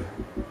to a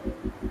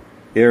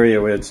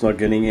area where it's not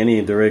getting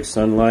any direct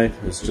sunlight.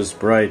 It's just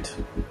bright,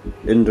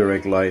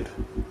 indirect light.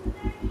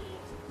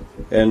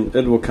 And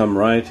it will come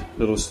right.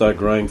 It'll start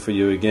growing for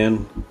you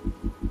again.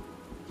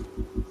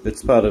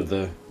 It's part of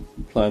the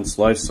plant's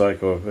life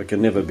cycle. It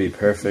can never be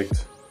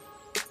perfect.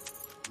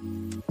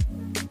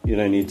 You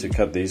don't need to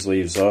cut these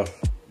leaves off.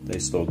 They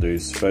still do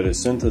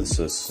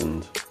photosynthesis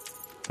and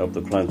help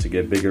the plant to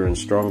get bigger and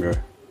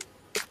stronger.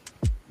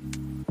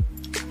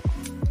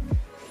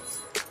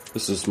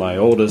 This is my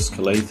oldest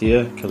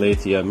Calathea,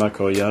 Calathea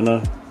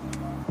makoyana,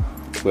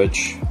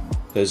 which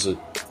has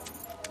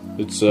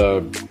it's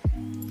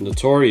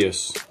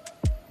notorious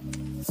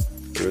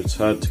for its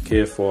hard to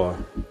care for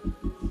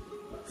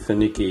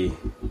finicky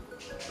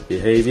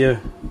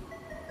behavior.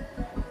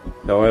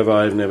 However,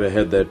 I've never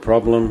had that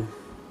problem.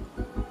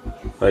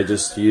 I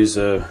just use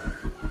a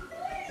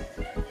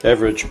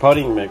average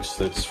potting mix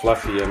that's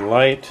fluffy and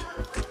light,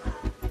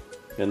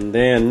 and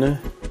then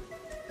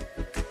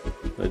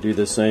I do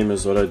the same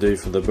as what I do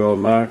for the Burle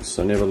Marx.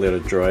 I never let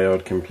it dry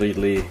out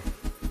completely.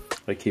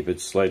 I keep it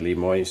slightly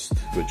moist,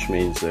 which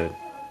means that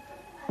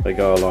I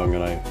go along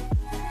and I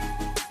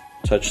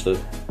touch the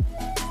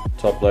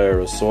top layer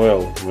of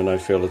soil when I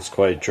feel it's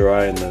quite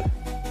dry and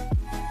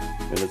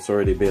it's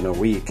already been a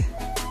week.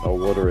 I'll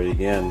water it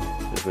again.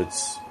 If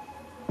it's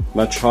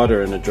much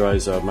hotter and it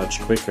dries out much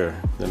quicker,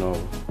 then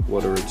I'll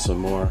water it some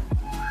more.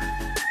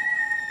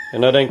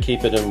 And I don't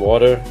keep it in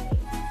water.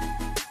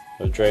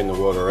 I drain the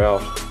water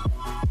out.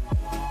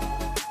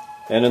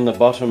 And in the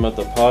bottom of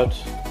the pot,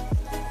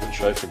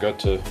 which I forgot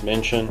to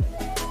mention,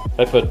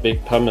 I put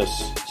big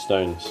pumice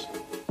stones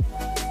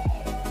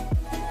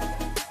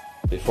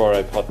before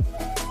I pot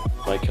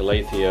my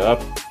Calathea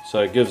up,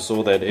 so it gives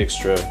all that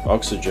extra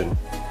oxygen,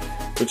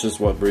 which is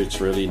what roots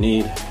really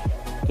need.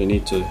 They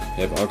need to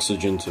have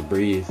oxygen to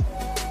breathe.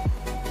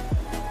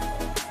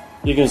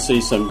 You can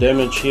see some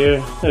damage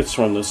here. That's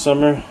from the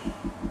summer.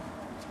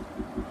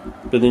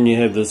 But then you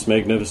have this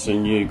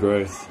magnificent new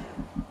growth.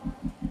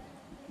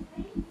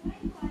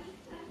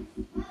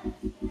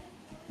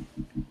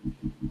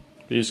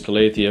 These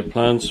Calathea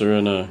plants are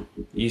in a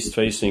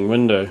east-facing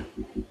window.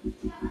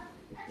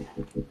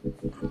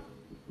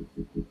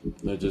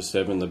 They're just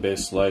having the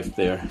best life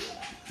there.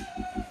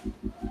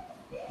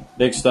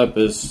 Next up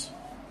is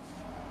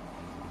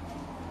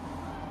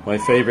my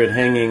favorite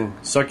hanging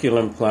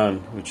succulent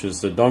plant, which is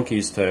the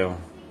donkey's tail,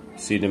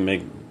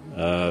 Sedum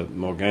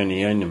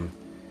morganianum.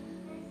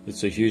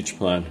 It's a huge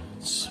plant.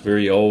 It's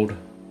very old.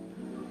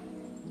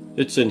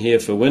 It's in here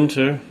for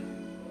winter,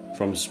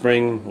 from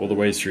spring all the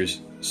way through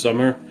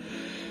summer.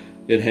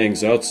 It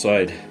hangs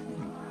outside,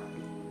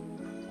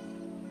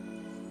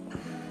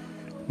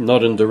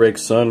 not in direct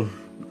sun,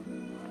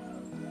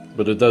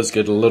 but it does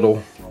get a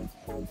little.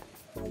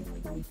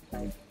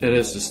 It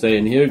has to stay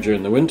in here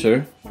during the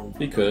winter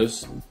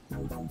because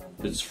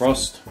it's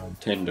frost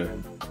tender,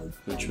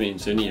 which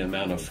means any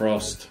amount of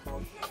frost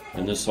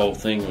and this whole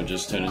thing will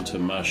just turn into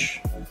mush.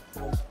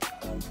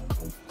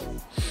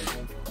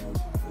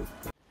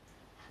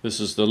 This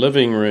is the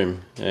living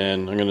room,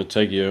 and I'm going to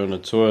take you on a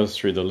tour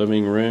through the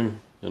living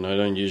room. And I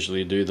don't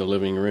usually do the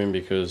living room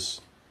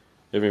because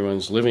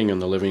everyone's living in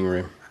the living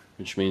room,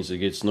 which means it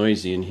gets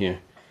noisy in here.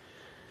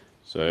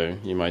 So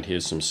you might hear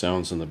some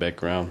sounds in the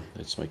background.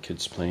 That's my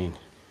kids playing.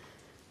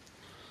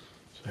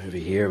 So over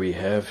here we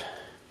have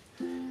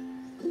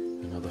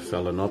another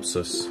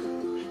Phalaenopsis.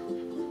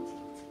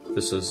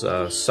 This is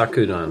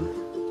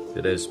Sakuran.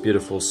 It has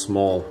beautiful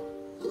small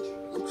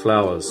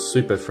flowers,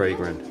 super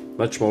fragrant,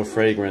 much more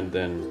fragrant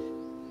than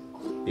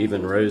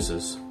even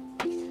roses.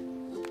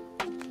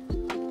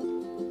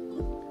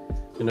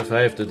 And if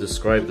I have to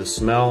describe the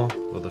smell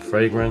or the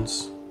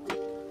fragrance,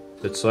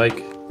 it's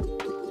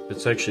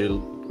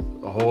actually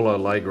a whole lot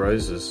like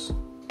roses,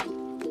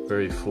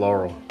 very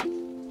floral.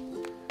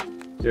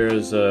 Here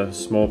is a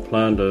small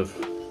plant of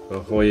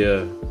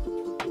Hoya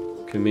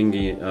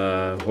Kumingi,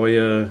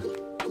 Hoya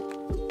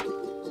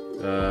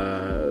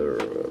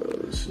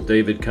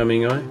David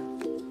Cumming-eye,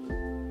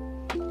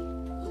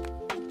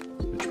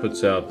 which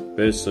puts out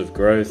bursts of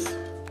growth.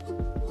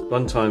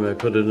 One time I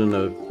put it in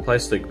a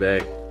plastic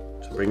bag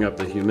to bring up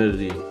the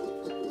humidity,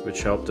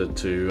 which helped it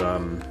to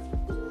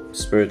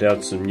spurt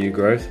out some new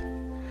growth.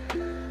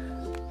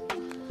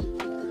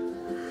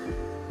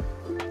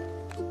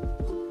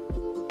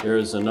 Here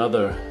is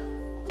another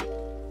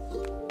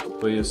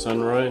Hoya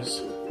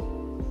Sunrise,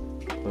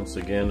 once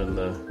again in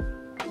the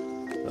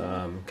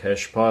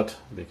cash pot,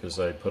 because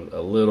I put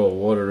a little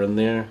water in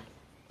there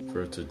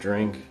for it to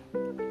drink.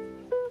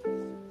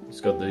 It's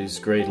got these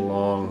great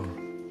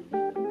long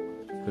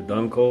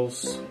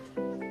peduncles.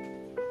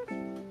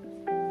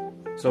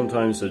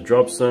 Sometimes it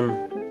drops them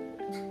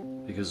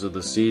because of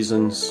the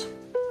seasons.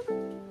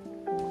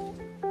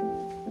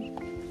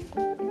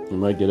 You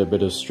might get a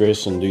bit of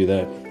stress and do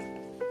that.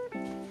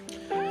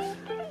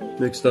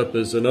 Next up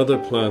is another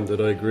plant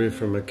that I grew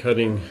from a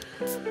cutting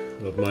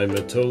of my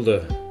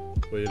Matilda,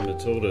 Hoya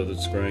Matilda,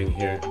 that's growing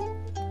here.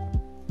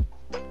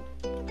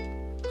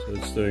 So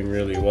it's doing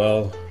really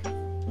well.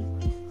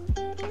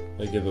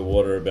 I give it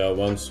water about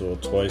once or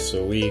twice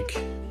a week,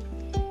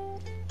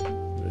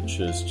 which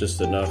is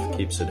just enough,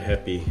 keeps it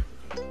happy.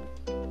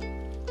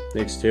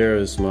 Next here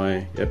is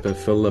my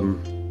Epiphyllum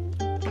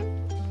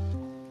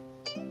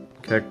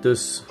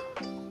cactus.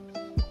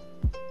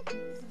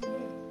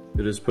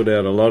 It has put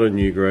out a lot of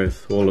new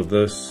growth, all of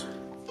this,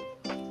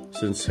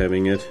 since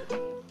having it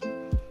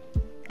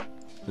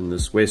in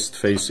this west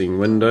facing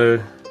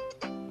window,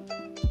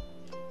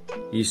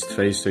 east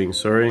facing,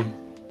 sorry.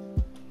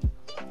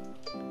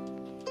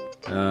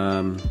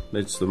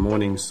 That's the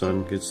morning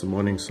sun, gets the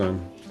morning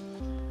sun.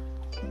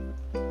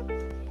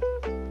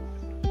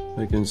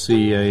 I can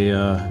see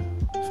a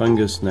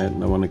fungus gnat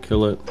and I want to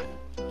kill it.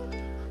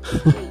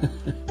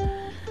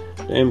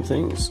 Damn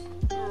things.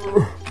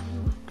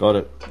 Got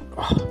it.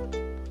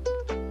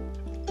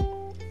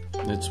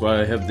 That's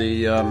why I have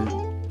the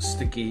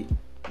sticky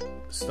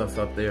stuff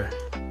up there.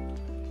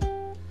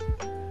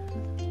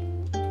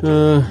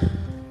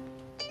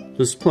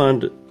 This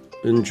plant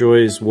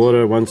enjoys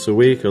water once a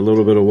week, a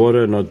little bit of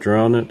water, not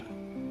drown it.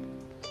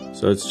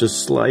 So it's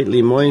just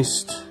slightly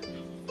moist.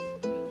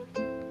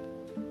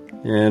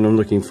 And I'm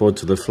looking forward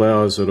to the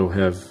flowers it'll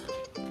have.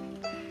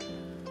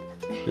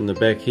 In the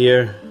back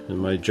here, in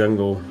my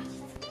jungle,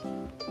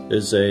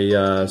 is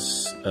a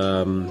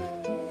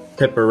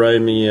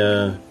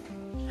Peperomia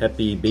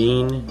happy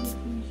bean,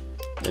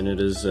 and it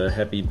is a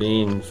happy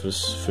bean for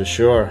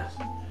sure.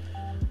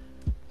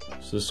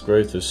 So this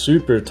growth is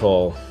super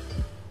tall.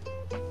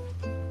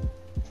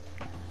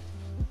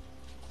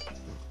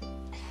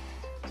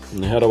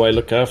 And how do I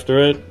look after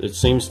it? It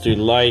seems to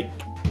like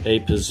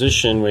a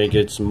position where it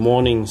gets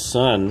morning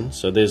sun.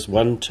 So there's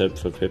one tip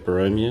for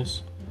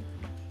peperomias: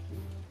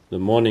 the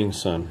morning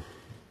sun.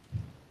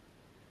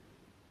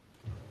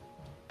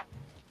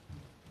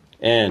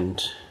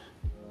 And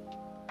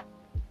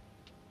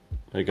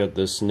I got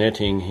this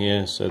netting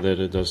here so that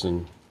it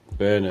doesn't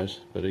burn it,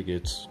 but it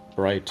gets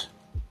bright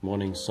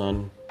morning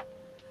sun.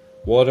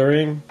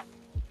 Watering,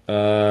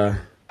 I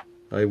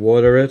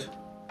water it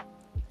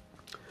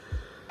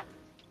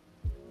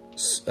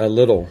a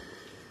little.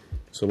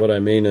 So what I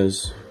mean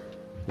is,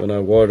 when I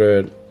water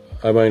it,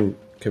 I won't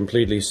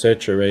completely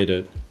saturate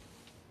it.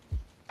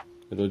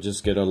 It'll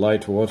just get a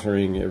light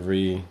watering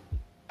every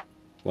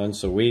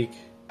once a week.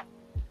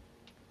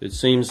 It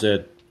seems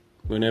that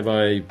whenever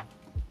I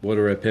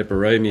water a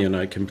peperomia and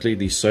I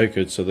completely soak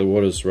it so the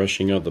water's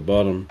rushing out the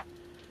bottom,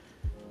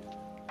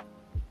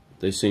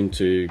 they seem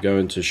to go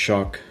into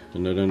shock,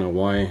 and I don't know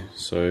why.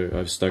 So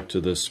I've stuck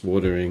to this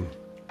watering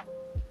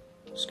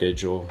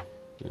schedule,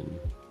 and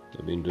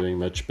I've been doing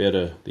much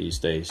better these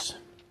days.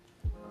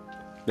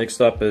 Next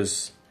up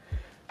is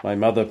my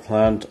mother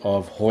plant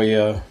of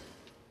Hoya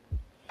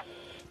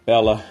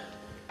Bella.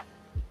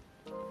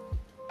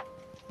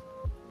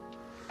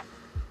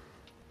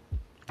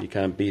 You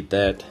can't beat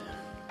that.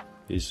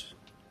 These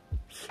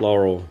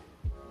floral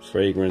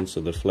fragrance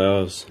of the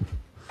flowers.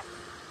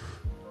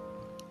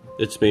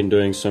 It's been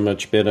doing so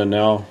much better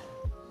now,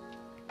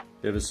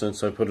 ever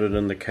since I put it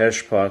in the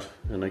cash pot,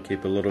 and I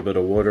keep a little bit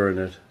of water in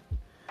it.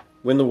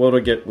 When the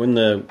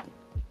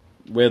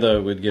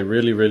weather would get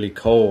really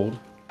cold,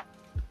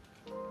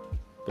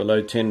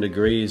 below 10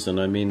 degrees, and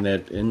I mean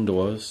that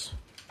indoors,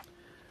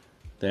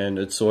 then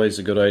it's always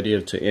a good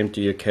idea to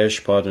empty your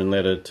cache pot and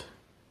let it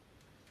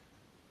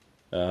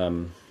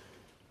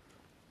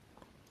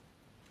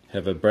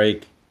have a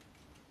break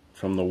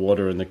from the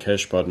water in the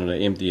cache pot, and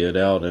empty it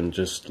out and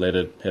just let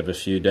it have a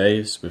few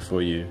days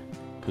before you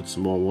put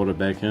some more water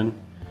back in.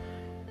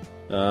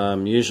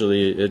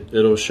 Usually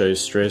it'll show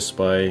stress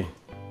by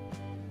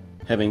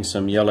having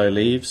some yellow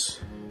leaves.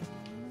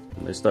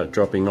 When they start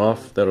dropping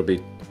off, that'll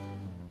be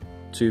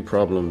two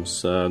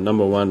problems.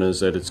 Number one is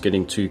that it's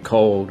getting too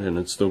cold and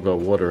it's still got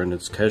water in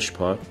its cache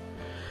pot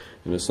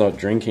and it's not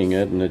drinking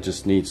it, and it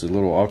just needs a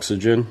little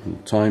oxygen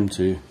and time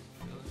to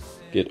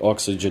get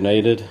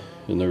oxygenated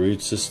in the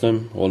root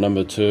system. Or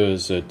number two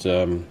is that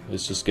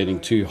it's just getting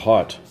too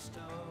hot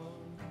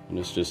and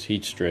it's just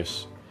heat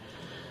stress.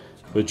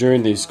 But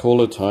during these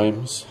cooler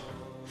times,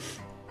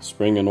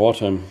 spring and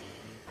autumn,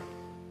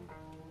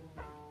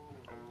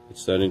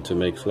 it's starting to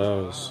make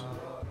flowers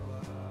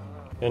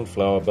and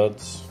flower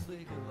buds.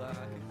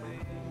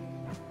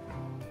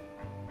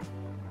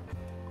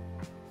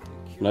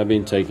 And I've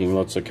been taking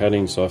lots of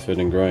cuttings off it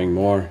and growing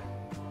more.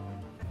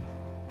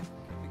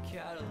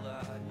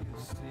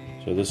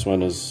 So this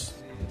one is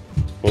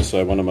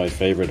also one of my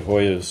favorite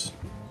Hoyas.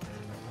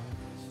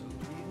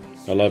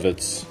 I love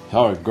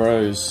how it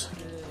grows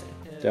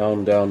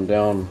down, down,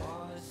 down.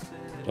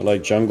 I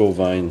like jungle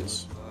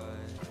vines.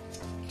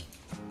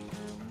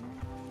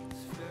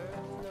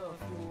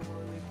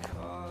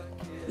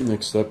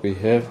 Next up we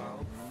have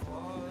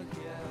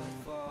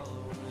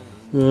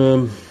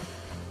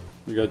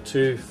we got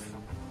two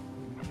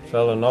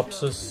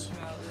Phalaenopsis.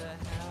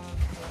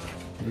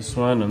 This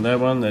one and that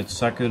one. That's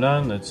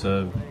Sakuran. That's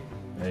a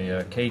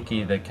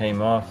keiki that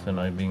came off, and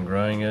I've been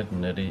growing it,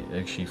 and it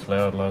actually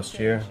flowered last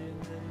year.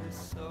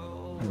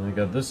 And we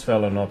got this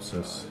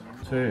Phalaenopsis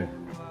too,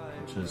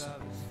 which is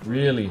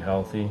really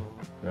healthy,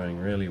 growing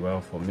really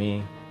well for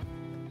me.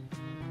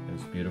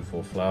 It's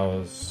beautiful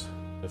flowers.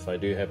 If I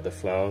do have the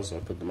flowers, I'll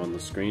put them on the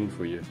screen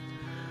for you.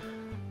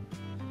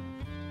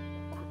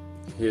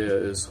 Here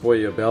is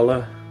Hoya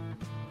Bella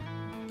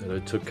that I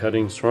took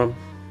cuttings from,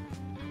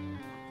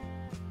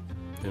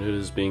 and it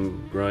has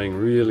been growing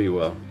really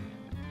well.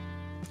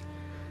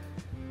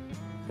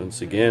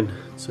 Once again,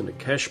 it's in a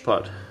cache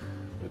pot.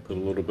 I put a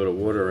little bit of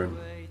water in.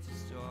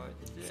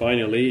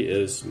 Finally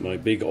is my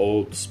big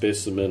old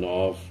specimen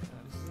of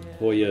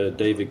Hoya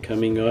David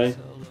Cumming-Eye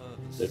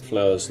that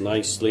flowers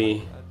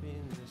nicely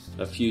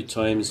a few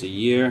times a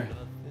year.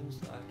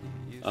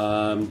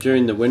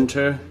 During the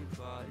winter,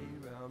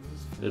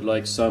 it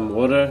likes some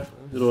water.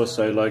 It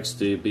also likes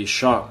to be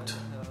shocked,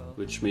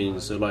 which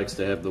means it likes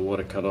to have the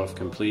water cut off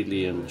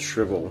completely and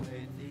shrivel.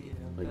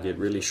 I get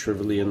really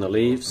shrivelly in the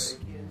leaves,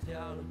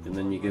 and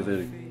then you give it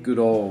a good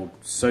old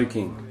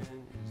soaking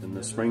in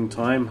the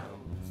springtime,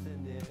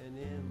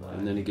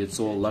 and then it gets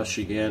all lush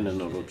again,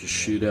 and it'll just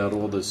shoot out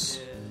all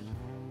this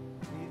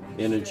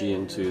energy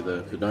into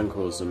the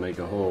peduncles and make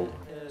a whole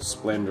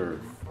splendor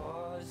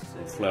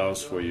of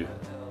flowers for you.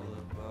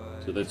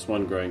 So that's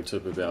one growing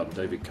tip about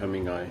David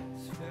Cumming-Eye.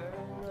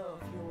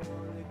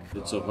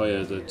 It's a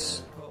Hoya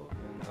that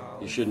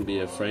you shouldn't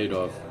be afraid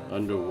of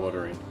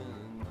underwatering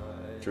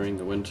during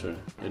the winter,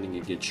 letting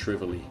it get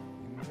shrivelly.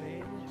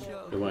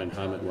 It won't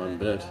harm it one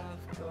bit.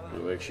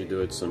 It will actually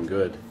do it some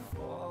good.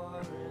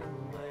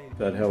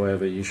 But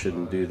however, you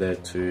shouldn't do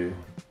that to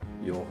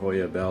your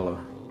Hoya Bella.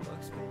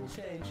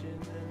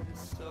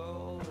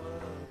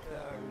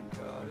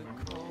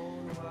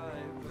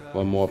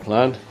 One more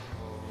plant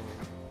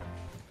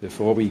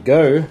before we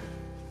go,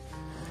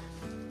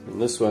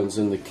 and this one's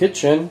in the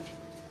kitchen,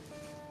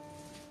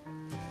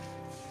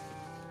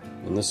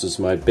 and this is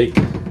my big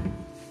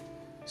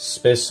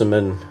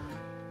specimen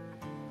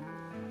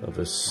of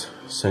a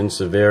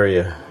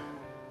Sansevieria,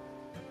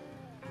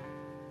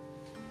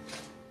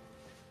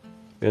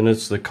 and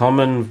it's the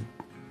common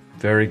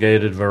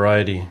variegated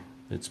variety.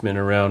 It's been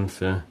around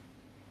for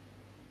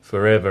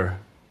forever.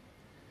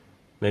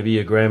 Maybe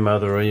your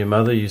grandmother or your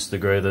mother used to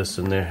grow this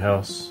in their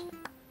house.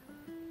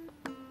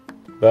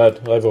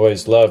 But I've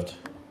always loved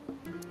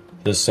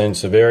this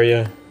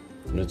Sansevieria,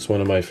 and it's one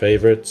of my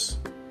favorites.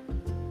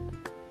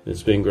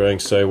 It's been growing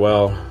so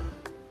well.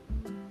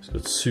 It's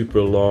got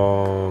super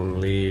long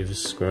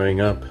leaves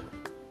growing up.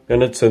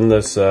 And it's in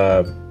this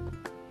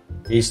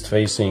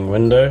east-facing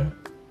window,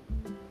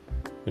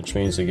 which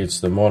means it gets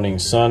the morning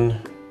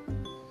sun,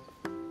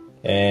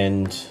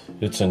 and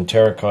it's in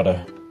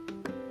terracotta.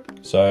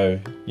 So,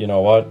 you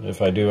know what,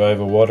 if I do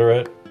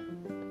overwater it,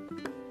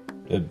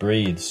 it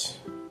breathes.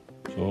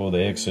 So all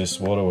the excess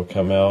water will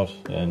come out,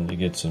 and you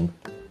get some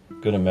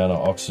good amount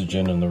of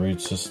oxygen in the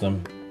root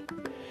system.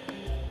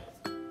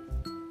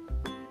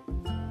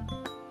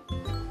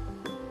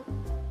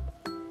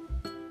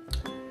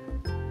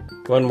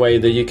 One way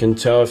that you can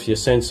tell if your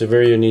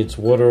Sansevieria needs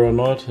water or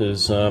not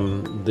is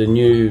the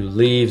new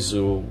leaves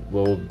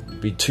will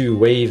be too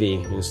wavy.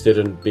 Instead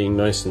of being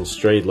nice and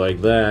straight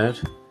like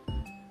that,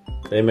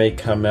 they may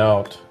come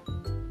out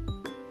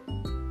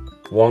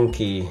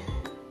wonky,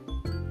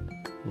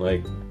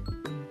 like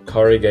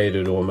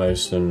corrugated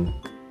almost, and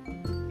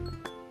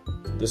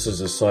this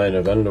is a sign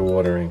of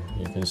underwatering.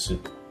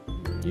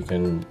 You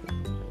can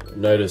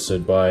notice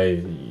it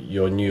by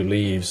your new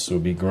leaves will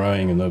be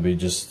growing, and they'll be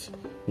just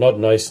not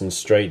nice and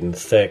straight and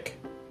thick,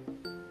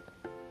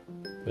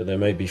 but they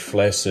may be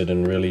flaccid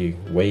and really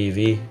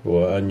wavy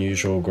or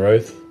unusual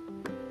growth.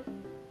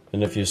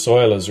 And if your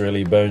soil is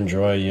really bone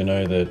dry, you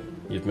know that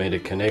you've made a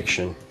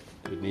connection.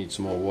 It needs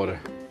more water.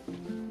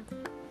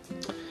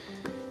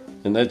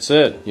 And that's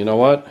it. You know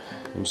what?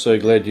 I'm so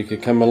glad you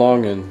could come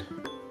along and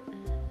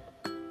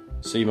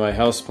see my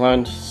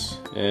houseplants,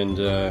 and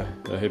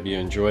I hope you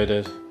enjoyed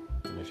it.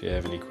 And if you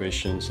have any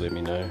questions, let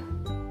me know.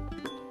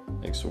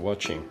 Thanks for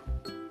watching.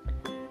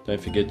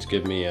 Don't forget to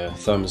give me a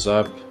thumbs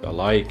up, a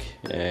like,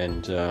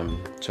 and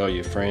tell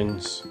your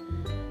friends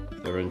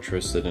if they're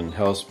interested in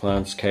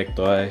houseplants,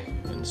 cacti,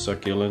 and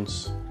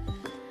succulents.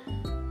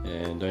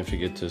 And don't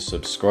forget to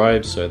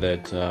subscribe so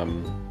that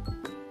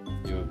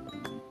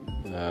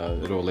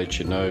it'll let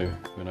you know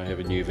when I have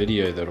a new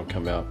video that'll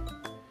come out.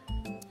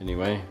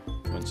 Anyway,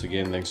 once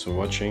again, thanks for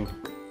watching,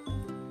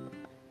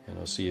 and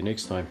I'll see you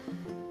next time.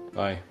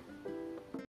 Bye.